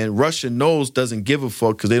middleman. Russia doesn't give a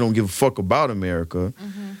fuck because they don't give a fuck about America.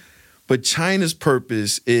 But China's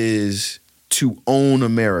purpose is to own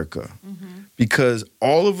America, because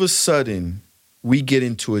all of a sudden we get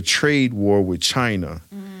into a trade war with China,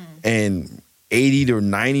 and 80 to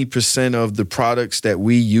 90% of the products that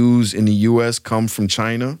we use in the U.S. come from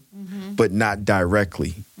China, but not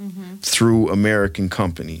directly through American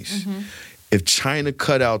companies. If China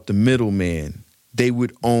cut out the middleman, they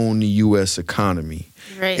would own the U.S. economy.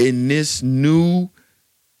 In this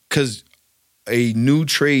because a new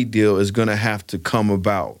trade deal is going to have to come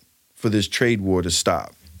about for this trade war to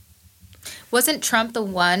stop. Wasn't Trump the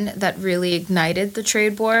one that really ignited the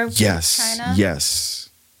trade war with China? Yes.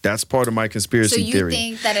 That's part of my conspiracy theory. So you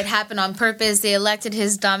think that it happened on purpose? They elected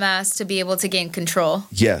his dumbass to be able to gain control?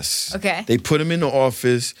 Yes. Okay. They put him in the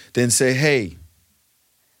office, then say, hey,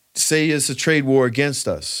 say it's a trade war against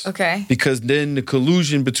us. Okay. Because then the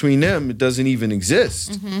collusion between them, it doesn't even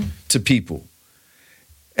exist to people.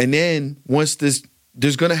 And then once there's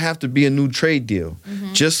going to have to be a new trade deal.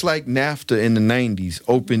 Just like NAFTA in the 90s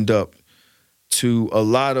opened up to a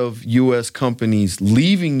lot of U.S. companies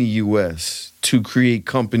leaving the U.S. to create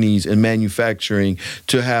companies and manufacturing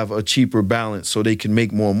to have a cheaper balance so they can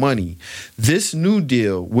make more money. This new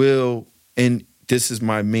deal will, and this is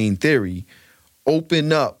my main theory,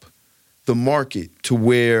 open up the market to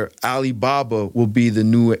where Alibaba will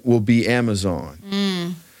be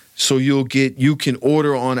Amazon. So you can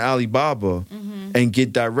order on Alibaba and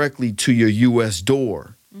get directly to your U.S.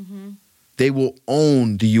 door. They will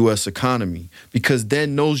own the U.S. economy because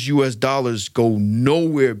then those U.S. dollars go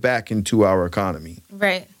nowhere back into our economy.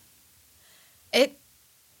 Right.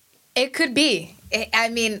 It could be.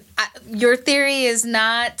 Your theory is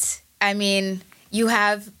not. You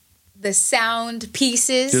have the sound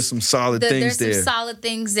pieces. There's some solid things there. There's some solid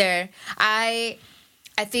things there. I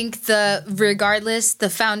think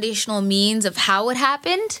the foundational means of how it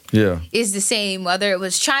happened is the same, whether it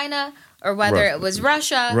was China or whether it was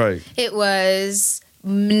Russia. Right. It was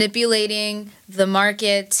manipulating the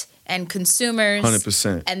market and consumers.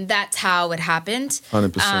 100%. And that's how it happened.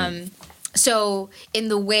 100%. So in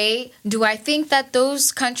the way, do I think that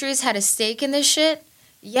those countries had a stake in this shit?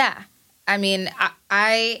 Yeah. I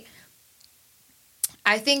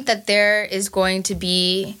think that there is going to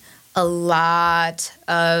be a lot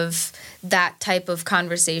of that type of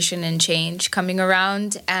conversation and change coming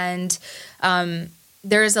around. And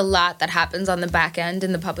there is a lot that happens on the back end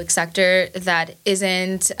in the public sector that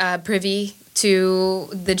isn't privy to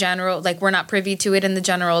the general, like we're not privy to it in the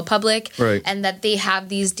general public. Right. And that they have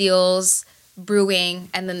these deals brewing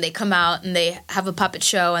and then they come out and they have a puppet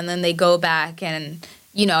show and then they go back and,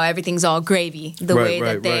 everything's all gravy the way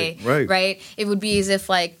that they, right? It would be as if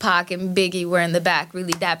like Pac and Biggie were in the back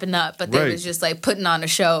really dapping up, but they was just like putting on a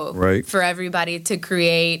show for everybody to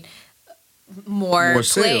create more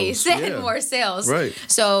plays and more sales. Right.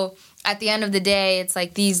 So at the end of the day, it's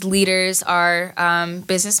like these leaders are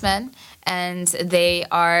businessmen and they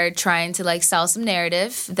are trying to like sell some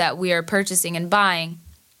narrative that we are purchasing and buying.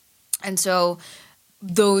 And so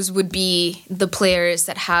those would be the players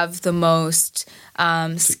that have the most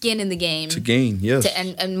skin in the game. To gain, yes.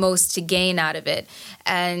 And most to gain out of it.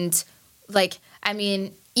 And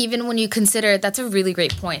even when you consider, that's a really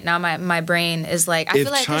great point. Now my brain is like, I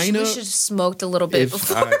feel like we should have smoked a little bit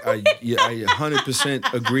before. I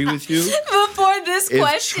 100% agree with you. Before this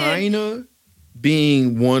question. China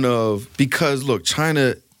being because look,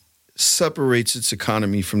 China separates its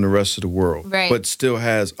economy from the rest of the world, but still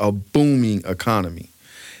has a booming economy.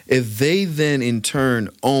 If they then in turn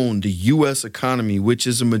own the U.S. economy, which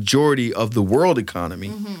is a majority of the world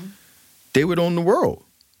economy, they would own the world.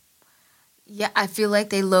 Yeah, I feel like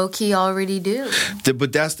they low-key already do.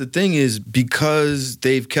 But that's the thing is because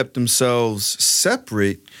they've kept themselves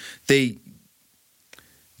separate, they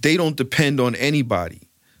don't depend on anybody.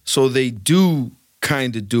 So they do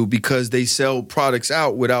kind of do because they sell products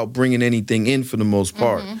out without bringing anything in for the most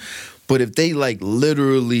part. But if they like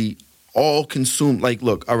literally all consume, like,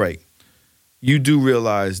 look, all right, you do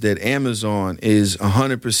realize that Amazon is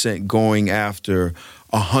 100% going after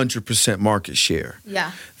 100% market share.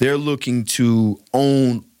 Yeah. They're looking to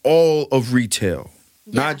own all of retail,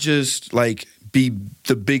 not just like be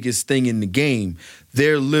the biggest thing in the game.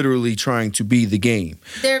 They're literally trying to be the game.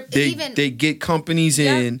 They get companies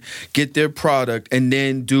in, get their product, and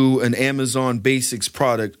then do an Amazon Basics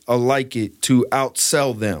product like it to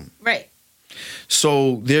outsell them. Right.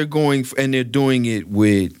 So they're going, and they're doing it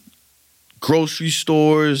with grocery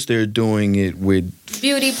stores. They're doing it with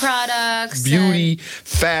beauty products,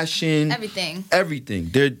 fashion, everything.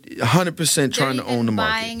 They're 100% trying to own the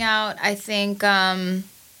market. Buying out, I think.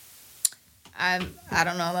 I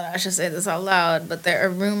don't know that I should say this out loud, but there are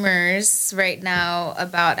rumors right now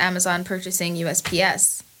about Amazon purchasing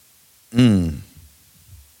USPS.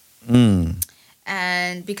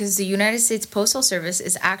 And because the United States Postal Service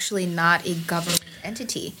is actually not a government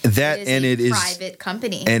entity. It is a private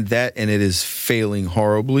company. And it is failing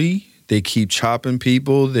horribly. They keep chopping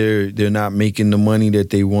people. They're not making the money that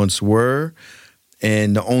they once were.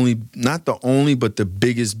 And but the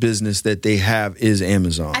biggest business that they have is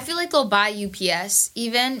Amazon. I feel like they'll buy UPS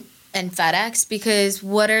even and FedEx, because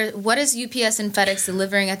what is UPS and FedEx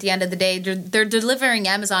delivering at the end of the day? They're delivering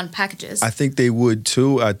Amazon packages. I think they would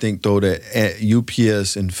too. I think though that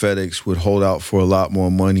UPS and FedEx would hold out for a lot more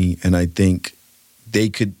money, and I think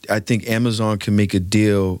Amazon can make a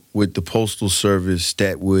deal with the Postal Service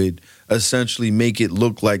that would essentially make it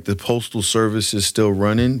look like the Postal Service is still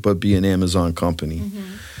running, but be an Amazon company.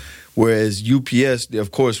 Mm-hmm. Whereas UPS,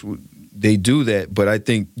 of course, they do that, but I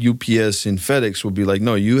think UPS and FedEx will be like,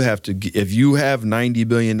 no, you have to. If you have $90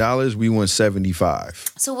 billion, we want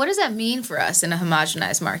 75. So what does that mean for us in a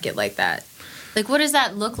homogenized market like that? Like, what does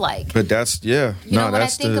that look like? But that's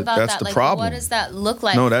that's the like, problem. What does that look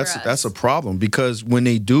like? No, that's a problem, because when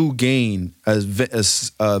they do gain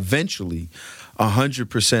eventually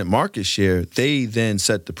 100% market share, they then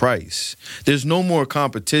set the price. There's no more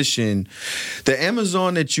competition. The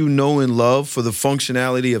Amazon that you know and love for the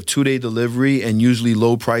functionality of 2-day delivery and usually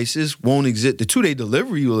low prices won't exist. The 2-day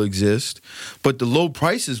delivery will exist, but the low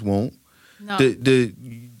prices won't. No. The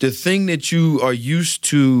thing that you are used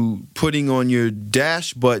to putting on your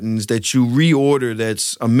dash buttons that you reorder,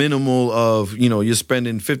 that's a minimal of, you're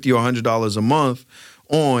spending $50 or $100 a month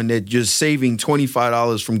on, that you're saving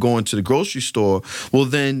 $25 from going to the grocery store, will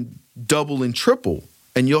then double and triple.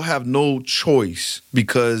 And you'll have no choice,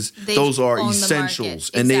 because those are essentials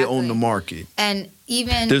and they own the market. And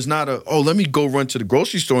even there's not let me go run to the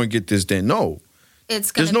grocery store and get this then. No.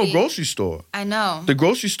 There's no grocery store. I know. The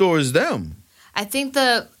grocery store is them. I think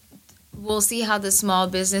we'll see how the small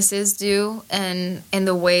businesses do, and in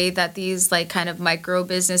the way that these like kind of micro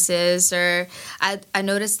businesses I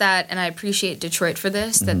noticed that, and I appreciate Detroit for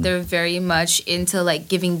this, that they're very much into like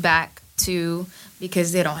giving back to,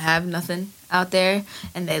 because they don't have nothing out there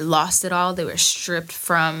and they lost it all. They were stripped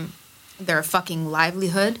from their fucking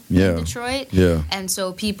livelihood in Detroit. Yeah. And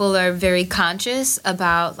so people are very conscious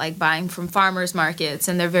about like buying from farmers markets,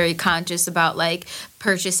 and they're very conscious about like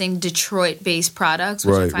purchasing Detroit-based products,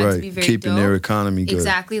 which I find to be very keeping their economy good.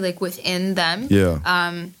 Exactly, like within them. Yeah.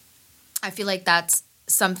 I feel like that's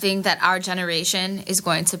something that our generation is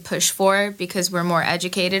going to push for, because we're more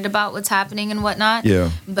educated about what's happening and whatnot.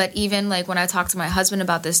 Yeah. But even like when I talk to my husband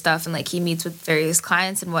about this stuff, and like he meets with various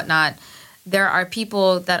clients and whatnot, there are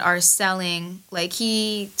people that are selling, like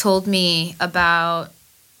he told me about,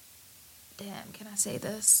 can I say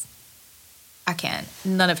this? I can't.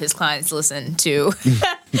 None of his clients listen to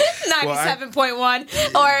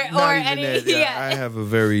 97.1 or any. I have a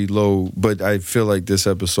very low, but I feel like this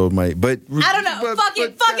episode might. But I don't know. Fuck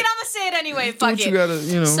it. I'm gonna say it anyway. Fuck it. You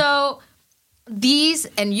gotta, So these,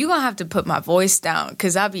 and you gonna have to put my voice down,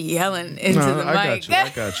 because I'll be yelling into the mic. I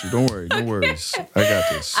got you. Don't worry. No worries. I got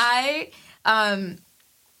this. I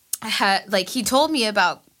had, like, he told me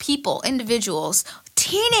about individuals,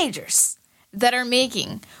 teenagers that are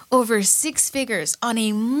making over 6 figures on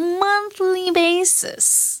a monthly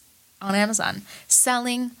basis on Amazon,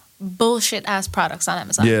 selling bullshit ass products on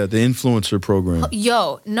Amazon. Yeah, the influencer program.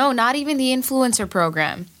 Yo, no, not even the influencer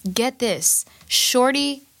program. Get this.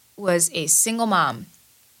 Shorty was a single mom.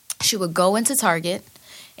 She would go into Target,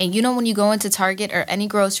 and when you go into Target or any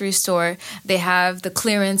grocery store, they have the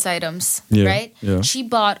clearance items, right? Yeah. She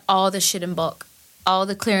bought all the shit in bulk. All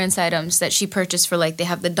the clearance items that she purchased for, like, they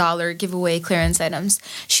have the $1 giveaway clearance items.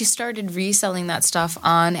 She started reselling that stuff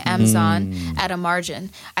on Amazon at a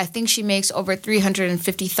margin. I think she makes over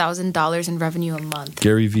 $350,000 in revenue a month.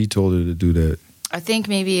 Gary Vee told her to do that. I think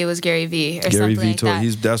maybe it was Gary Vee or something like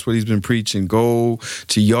that. That's what he's been preaching. Go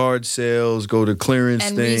to yard sales, go to clearance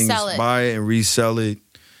and things, resell buy it and resell it.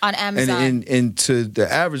 On Amazon. And to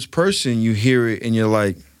the average person, you hear it and you're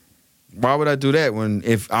like, why would I do that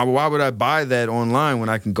why would I buy that online when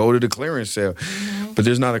I can go to the clearance sale? Mm-hmm. But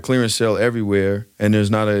there's not a clearance sale everywhere, and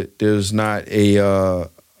there's not a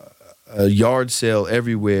yard sale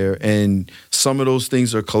everywhere, and some of those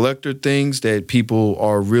things are collector things that people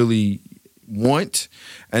are really want,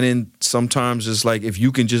 and then sometimes it's like if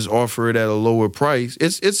you can just offer it at a lower price,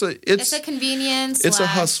 it's a convenience. It's a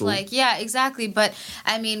hustle. Like, yeah, exactly. But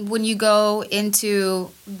I mean, when you go into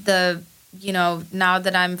the now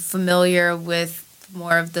that I'm familiar with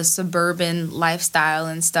more of the suburban lifestyle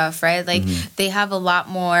and stuff, right? Like they have a lot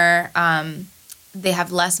more, they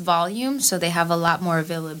have less volume, so they have a lot more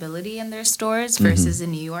availability in their stores versus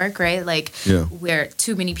in New York, right? Like we're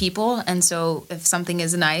too many people, and so if something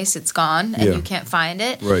is nice, it's gone and you can't find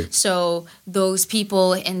it. Right. So those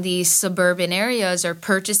people in these suburban areas are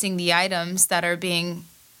purchasing the items that are being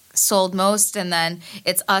sold most, and then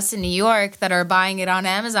it's us in New York that are buying it on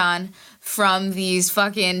Amazon from these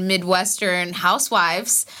fucking Midwestern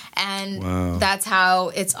housewives, and that's how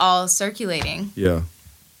it's all circulating. Yeah.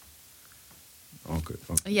 Okay.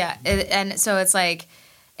 Yeah, and so it's like,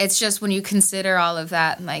 it's just when you consider all of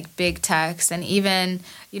that and like big techs and even,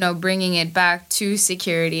 bringing it back to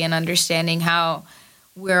security and understanding how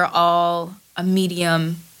we're all a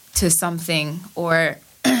medium to something, or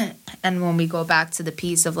and when we go back to the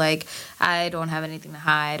piece of like, I don't have anything to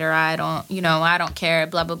hide, or I don't care,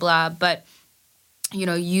 blah, blah, blah. But,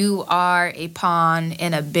 you are a pawn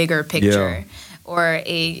in a bigger picture or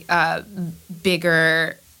a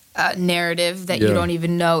bigger narrative that you don't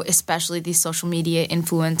even know, especially these social media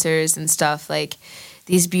influencers and stuff, like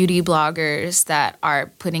these beauty bloggers that are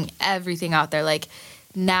putting everything out there. Like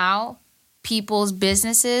now people's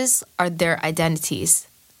businesses are their identities.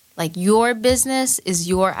 Like your business is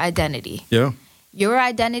your identity. Yeah. Your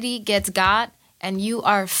identity gets got and you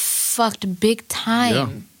are fucked big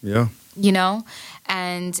time. Yeah.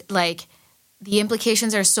 And like the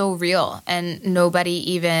implications are so real and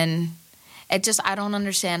nobody even... I don't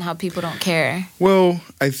understand how people don't care. Well,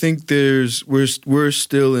 I think we're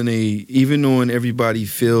still in even though everybody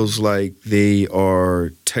feels like they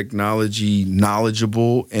are technology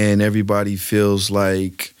knowledgeable and everybody feels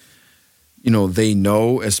like, they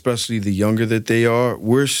know, especially the younger that they are,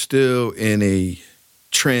 we're still in a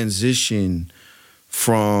transition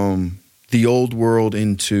from the old world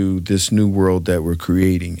into this new world that we're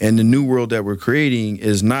creating. And the new world that we're creating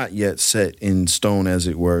is not yet set in stone, as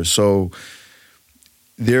it were. So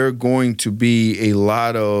there are going to be a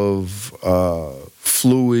lot of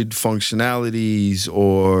fluid functionalities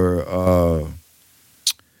or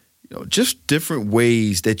just different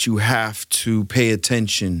ways that you have to pay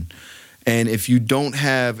attention. And if you don't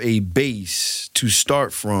have a base to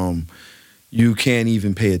start from, you can't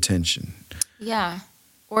even pay attention. Yeah.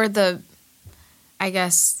 Or I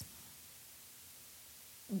guess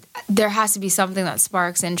there has to be something that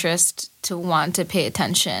sparks interest to want to pay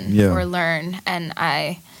attention or learn. And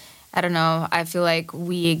I don't know, I feel like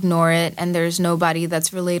we ignore it and there's nobody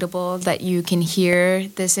that's relatable that you can hear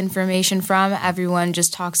this information from. Everyone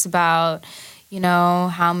just talks about,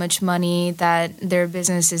 how much money that their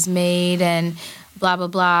business is made and blah, blah,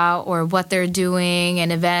 blah, or what they're doing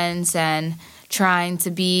and events and trying to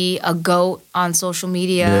be a goat on social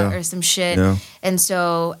media or some shit. Yeah. And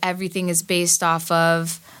so everything is based off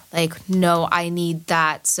of like, no, I need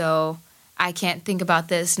that. So I can't think about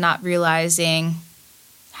this, not realizing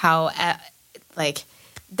how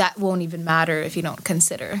that won't even matter if you don't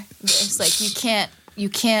consider this. Like you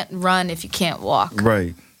can't run if you can't walk.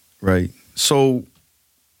 Right. So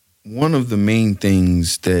one of the main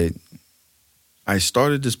things that I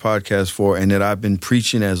started this podcast for and that I've been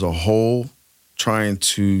preaching as a whole, trying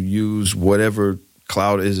to use whatever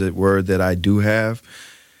cloud is it word that I do have,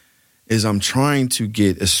 is I'm trying to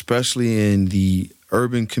get, especially in the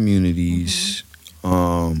urban communities,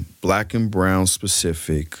 black and brown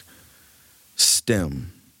specific,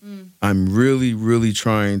 STEM. I'm really, really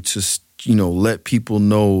trying to, let people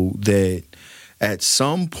know that at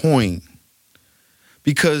some point,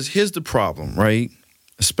 because here's the problem, right?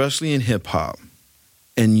 Especially in hip hop,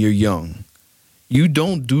 and you're young. You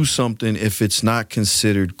don't do something if it's not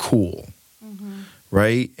considered cool,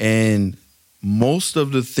 right? And most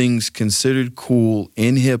of the things considered cool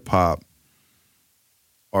in hip hop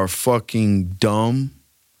are fucking dumb.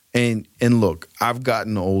 And look, I've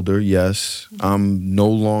gotten older, yes. I'm no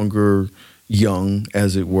longer young,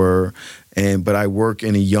 as it were, but I work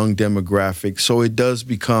in a young demographic, so it does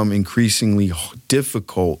become increasingly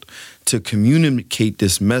difficult to communicate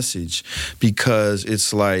this message because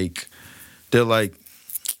it's like, they're like,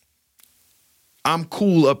 I'm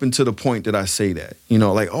cool up until the point that I say that,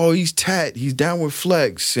 like, oh, he's tat, he's down with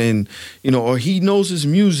Flex, and, or he knows his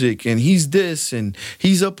music, and he's this, and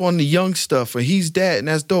he's up on the young stuff, or he's that, and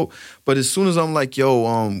that's dope. But as soon as I'm like,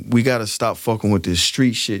 yo, we got to stop fucking with this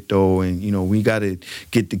street shit, though, and, we got to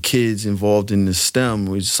get the kids involved in the STEM,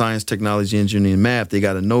 which is science, technology, engineering, and math. They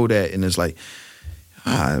got to know that, and it's like,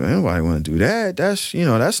 nobody want to do that. That's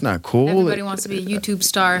that's not cool. Everybody wants to be a YouTube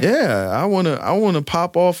star. Yeah, I want to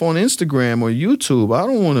pop off on Instagram or YouTube. I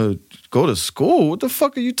don't want to go to school. What the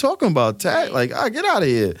fuck are you talking about, Tat? Like, get out of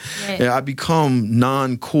here. Right. And I become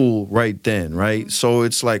non-cool right then, right? So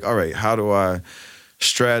it's like, all right, how do I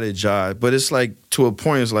strategize? But it's like, to a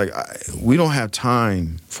point, it's like, we don't have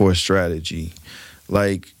time for a strategy.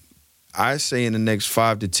 Like, I say in the next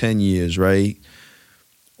 5 to 10 years, right?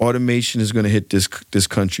 Automation is going to hit this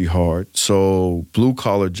country hard. So blue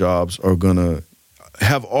collar jobs are going to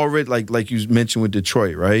have already, like you mentioned with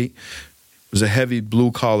Detroit, right? It was a heavy blue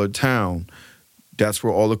collar town. That's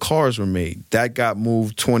where all the cars were made. That got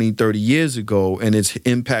moved 20, 30 years ago, and it's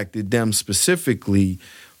impacted them specifically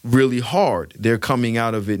really hard. They're coming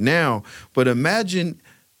out of it now. But imagine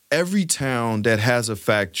every town that has a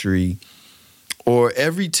factory or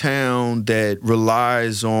every town that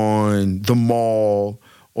relies on the mall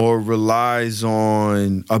or relies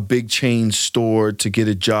on a big chain store to get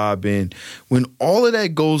a job in, when all of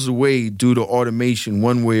that goes away due to automation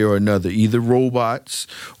one way or another, either robots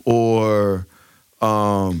or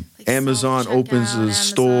Amazon opens a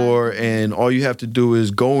store and all you have to do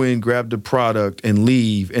is go in, grab the product and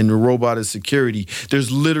leave, and the robot is security.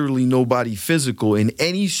 There's literally nobody physical in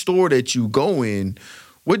any store that you go in.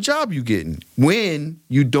 What job you getting when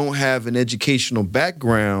you don't have an educational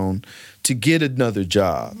background to get another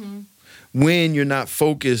job? Mm-hmm. When you're not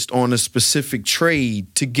focused on a specific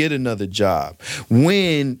trade to get another job?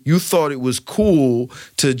 When you thought it was cool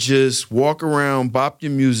to just walk around, bop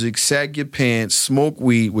your music, sag your pants, smoke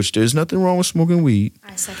weed, which there's nothing wrong with smoking weed.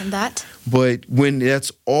 I second that. But when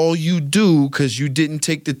that's all you do because you didn't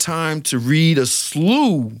take the time to read a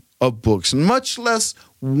slew of books, much less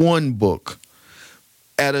one book,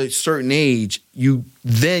 at a certain age, you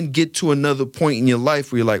then get to another point in your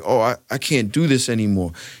life where you're like, oh, I can't do this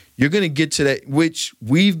anymore. You're going to get to that, which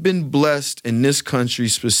we've been blessed in this country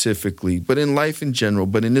specifically, but in life in general,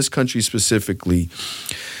 but in this country specifically,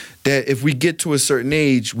 that if we get to a certain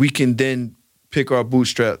age, we can then pick our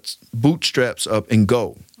bootstraps up and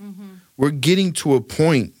go. Mm-hmm. We're getting to a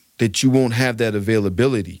point that you won't have that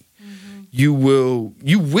availability. You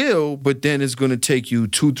will, but then it's going to take you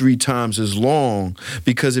 2-3 times as long,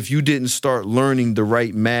 because if you didn't start learning the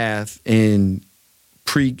right math in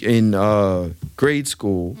grade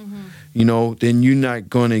school, mm-hmm. Then you're not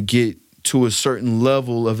going to get to a certain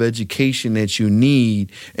level of education that you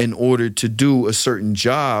need in order to do a certain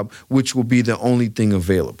job, which will be the only thing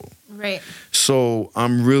available. Right. So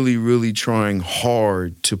I'm really, really trying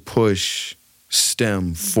hard to push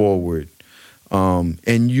STEM forward.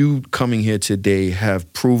 And you coming here today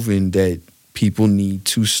have proven that people need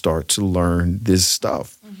to start to learn this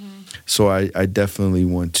stuff. Mm-hmm. So I definitely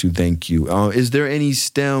want to thank you. Is there any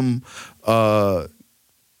STEM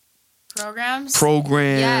programs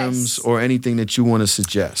yes. or anything that you want to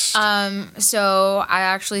suggest? So I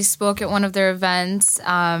actually spoke at one of their events.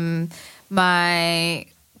 I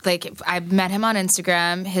met him on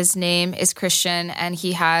Instagram. His name is Christian, and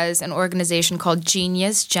he has an organization called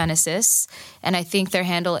Genius Genesis, and I think their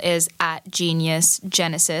handle is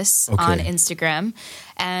 @GeniusGenesis on Instagram.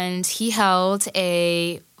 And he held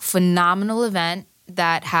a phenomenal event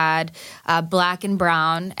that had black and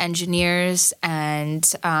brown engineers and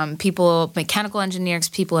people, mechanical engineers,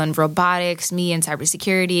 people in robotics, me in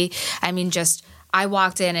cybersecurity. I mean, I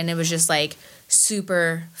walked in and it was just like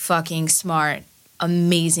super fucking smart,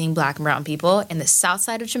 amazing black and brown people in the south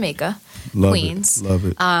side of Jamaica, Queens. Love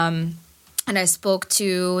it. And I spoke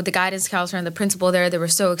to the guidance counselor and the principal there. They were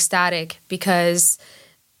so ecstatic because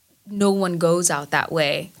no one goes out that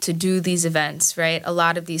way to do these events, right? A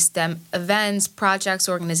lot of these STEM events, projects,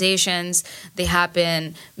 organizations, they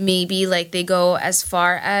happen maybe they go as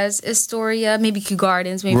far as Astoria, maybe Kew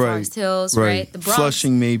Gardens, maybe Forest Hills, right? The Bronx.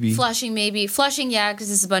 Flushing, maybe. Flushing, yeah,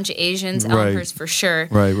 because it's a bunch of Asians. Elmhurst for sure.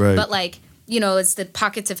 Right. But it's the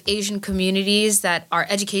pockets of Asian communities that are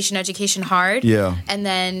education hard. Yeah. And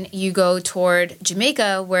then you go toward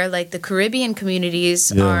Jamaica where the Caribbean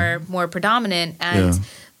communities are more predominant and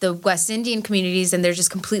the West Indian communities, and they're just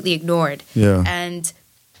completely ignored. Yeah. And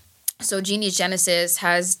so Genius Genesis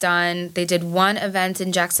they did one event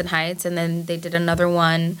in Jackson Heights, and then they did another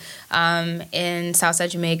one in Southside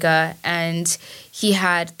Jamaica, and he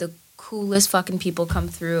had the coolest fucking people come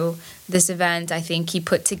through this event. I think he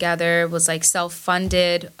put together, was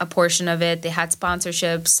self-funded a portion of it. They had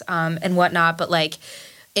sponsorships and whatnot, but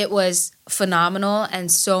it was phenomenal, and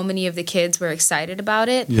so many of the kids were excited about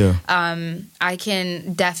it. Yeah. I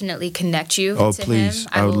can definitely connect you to please. him.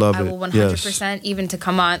 I would love it. I will 100% even to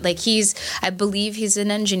come on. I believe he's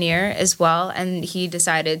an engineer as well, and he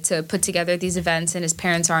decided to put together these events, and his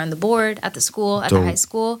parents are on the board at the school, at the high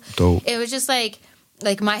school. Dope. It was just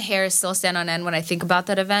my hair still stand on end when I think about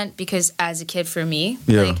that event, because as a kid for me,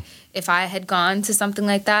 if I had gone to something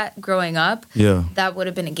like that growing up, that would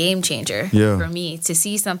have been a game changer for me to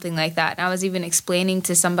see something like that. And I was even explaining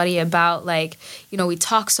to somebody about we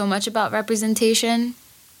talk so much about representation,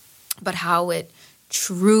 but how it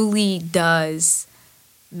truly does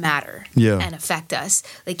matter and affect us.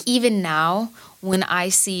 Even now, when I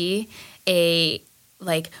see a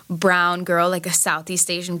brown girl, a Southeast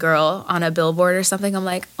Asian girl on a billboard or something, I'm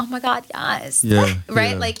like, oh my God, yes. Yeah.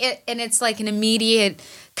 Right? Yeah. And it's an immediate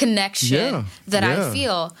connection that I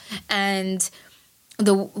feel. And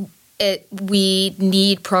we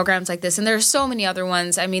need programs like this. And there are so many other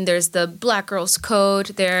ones. I mean, there's the Black Girls Code.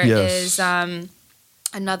 There is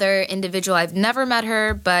another individual, I've never met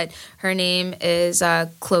her, but her name is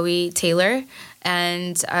Chloe Taylor.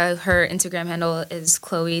 And her Instagram handle is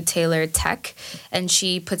Chloe Taylor Tech, and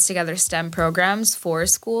she puts together STEM programs for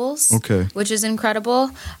schools, which is incredible.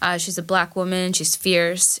 She's a Black woman. She's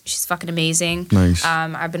fierce. She's fucking amazing. Nice.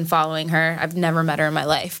 I've been following her. I've never met her in my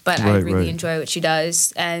life, but I really enjoy what she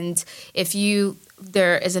does. And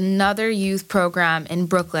there is another youth program in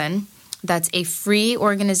Brooklyn that's a free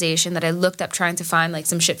organization that I looked up trying to find like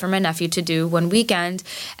some shit for my nephew to do one weekend.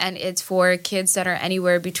 And it's for kids that are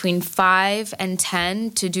anywhere between 5 and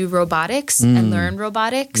 10 to do robotics and learn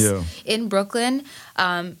robotics in Brooklyn.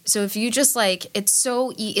 So if you just like, it's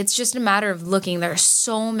just a matter of looking. There are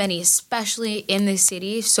so many, especially in the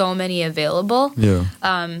city, so many available. Yeah.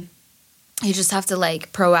 You just have to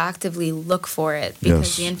like proactively look for it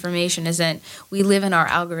because the information isn't, we live in our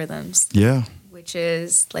algorithms. Yeah. Which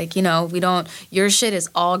is like, your shit is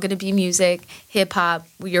all going to be music, hip hop.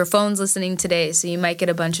 Your phone's listening today, so you might get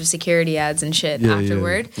a bunch of security ads and shit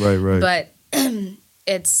afterward. Yeah. Right. But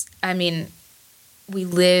we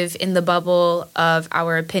live in the bubble of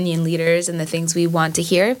our opinion leaders and the things we want to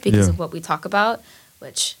hear because of what we talk about,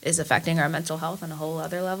 which is affecting our mental health on a whole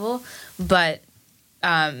other level. But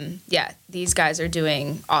these guys are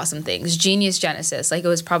doing awesome things. Genius Genesis, like it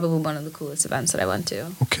was probably one of the coolest events that I went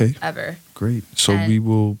to. Okay. Ever. Great. So we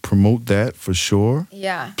will promote that for sure.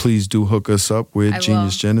 Yeah. Please do hook us up with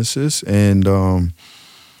Genius Genesis. And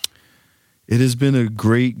it has been a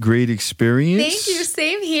great, great experience. Thank you.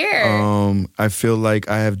 Same here. I feel like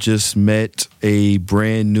I have just met a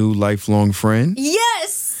brand new lifelong friend.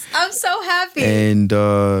 Yes. I'm so happy. And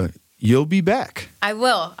you'll be back. I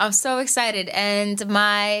will. I'm so excited. And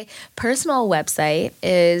my personal website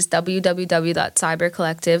is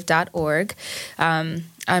www.cybercollective.org.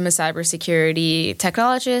 I'm a cybersecurity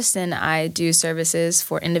technologist, and I do services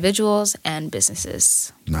for individuals and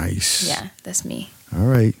businesses. Nice. Yeah, that's me. All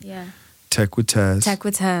right. Yeah. Tech with Taz. Tech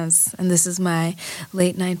with Taz. And this is my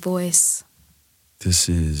late night voice. This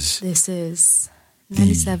is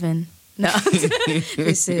 97. No.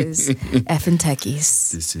 This is Effin'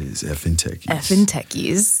 Techies. This is Effin' Techies. Effin'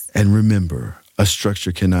 Techies. And remember, a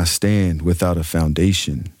structure cannot stand without a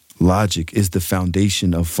foundation. Logic is the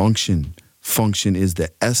foundation of function. Function is the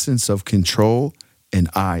essence of control, and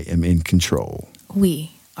I am in control.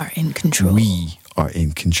 We are in control. We are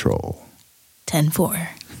in control. 10-4.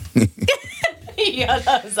 Yeah,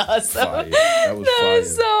 that was awesome. Fire. That was fire.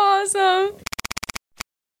 So awesome.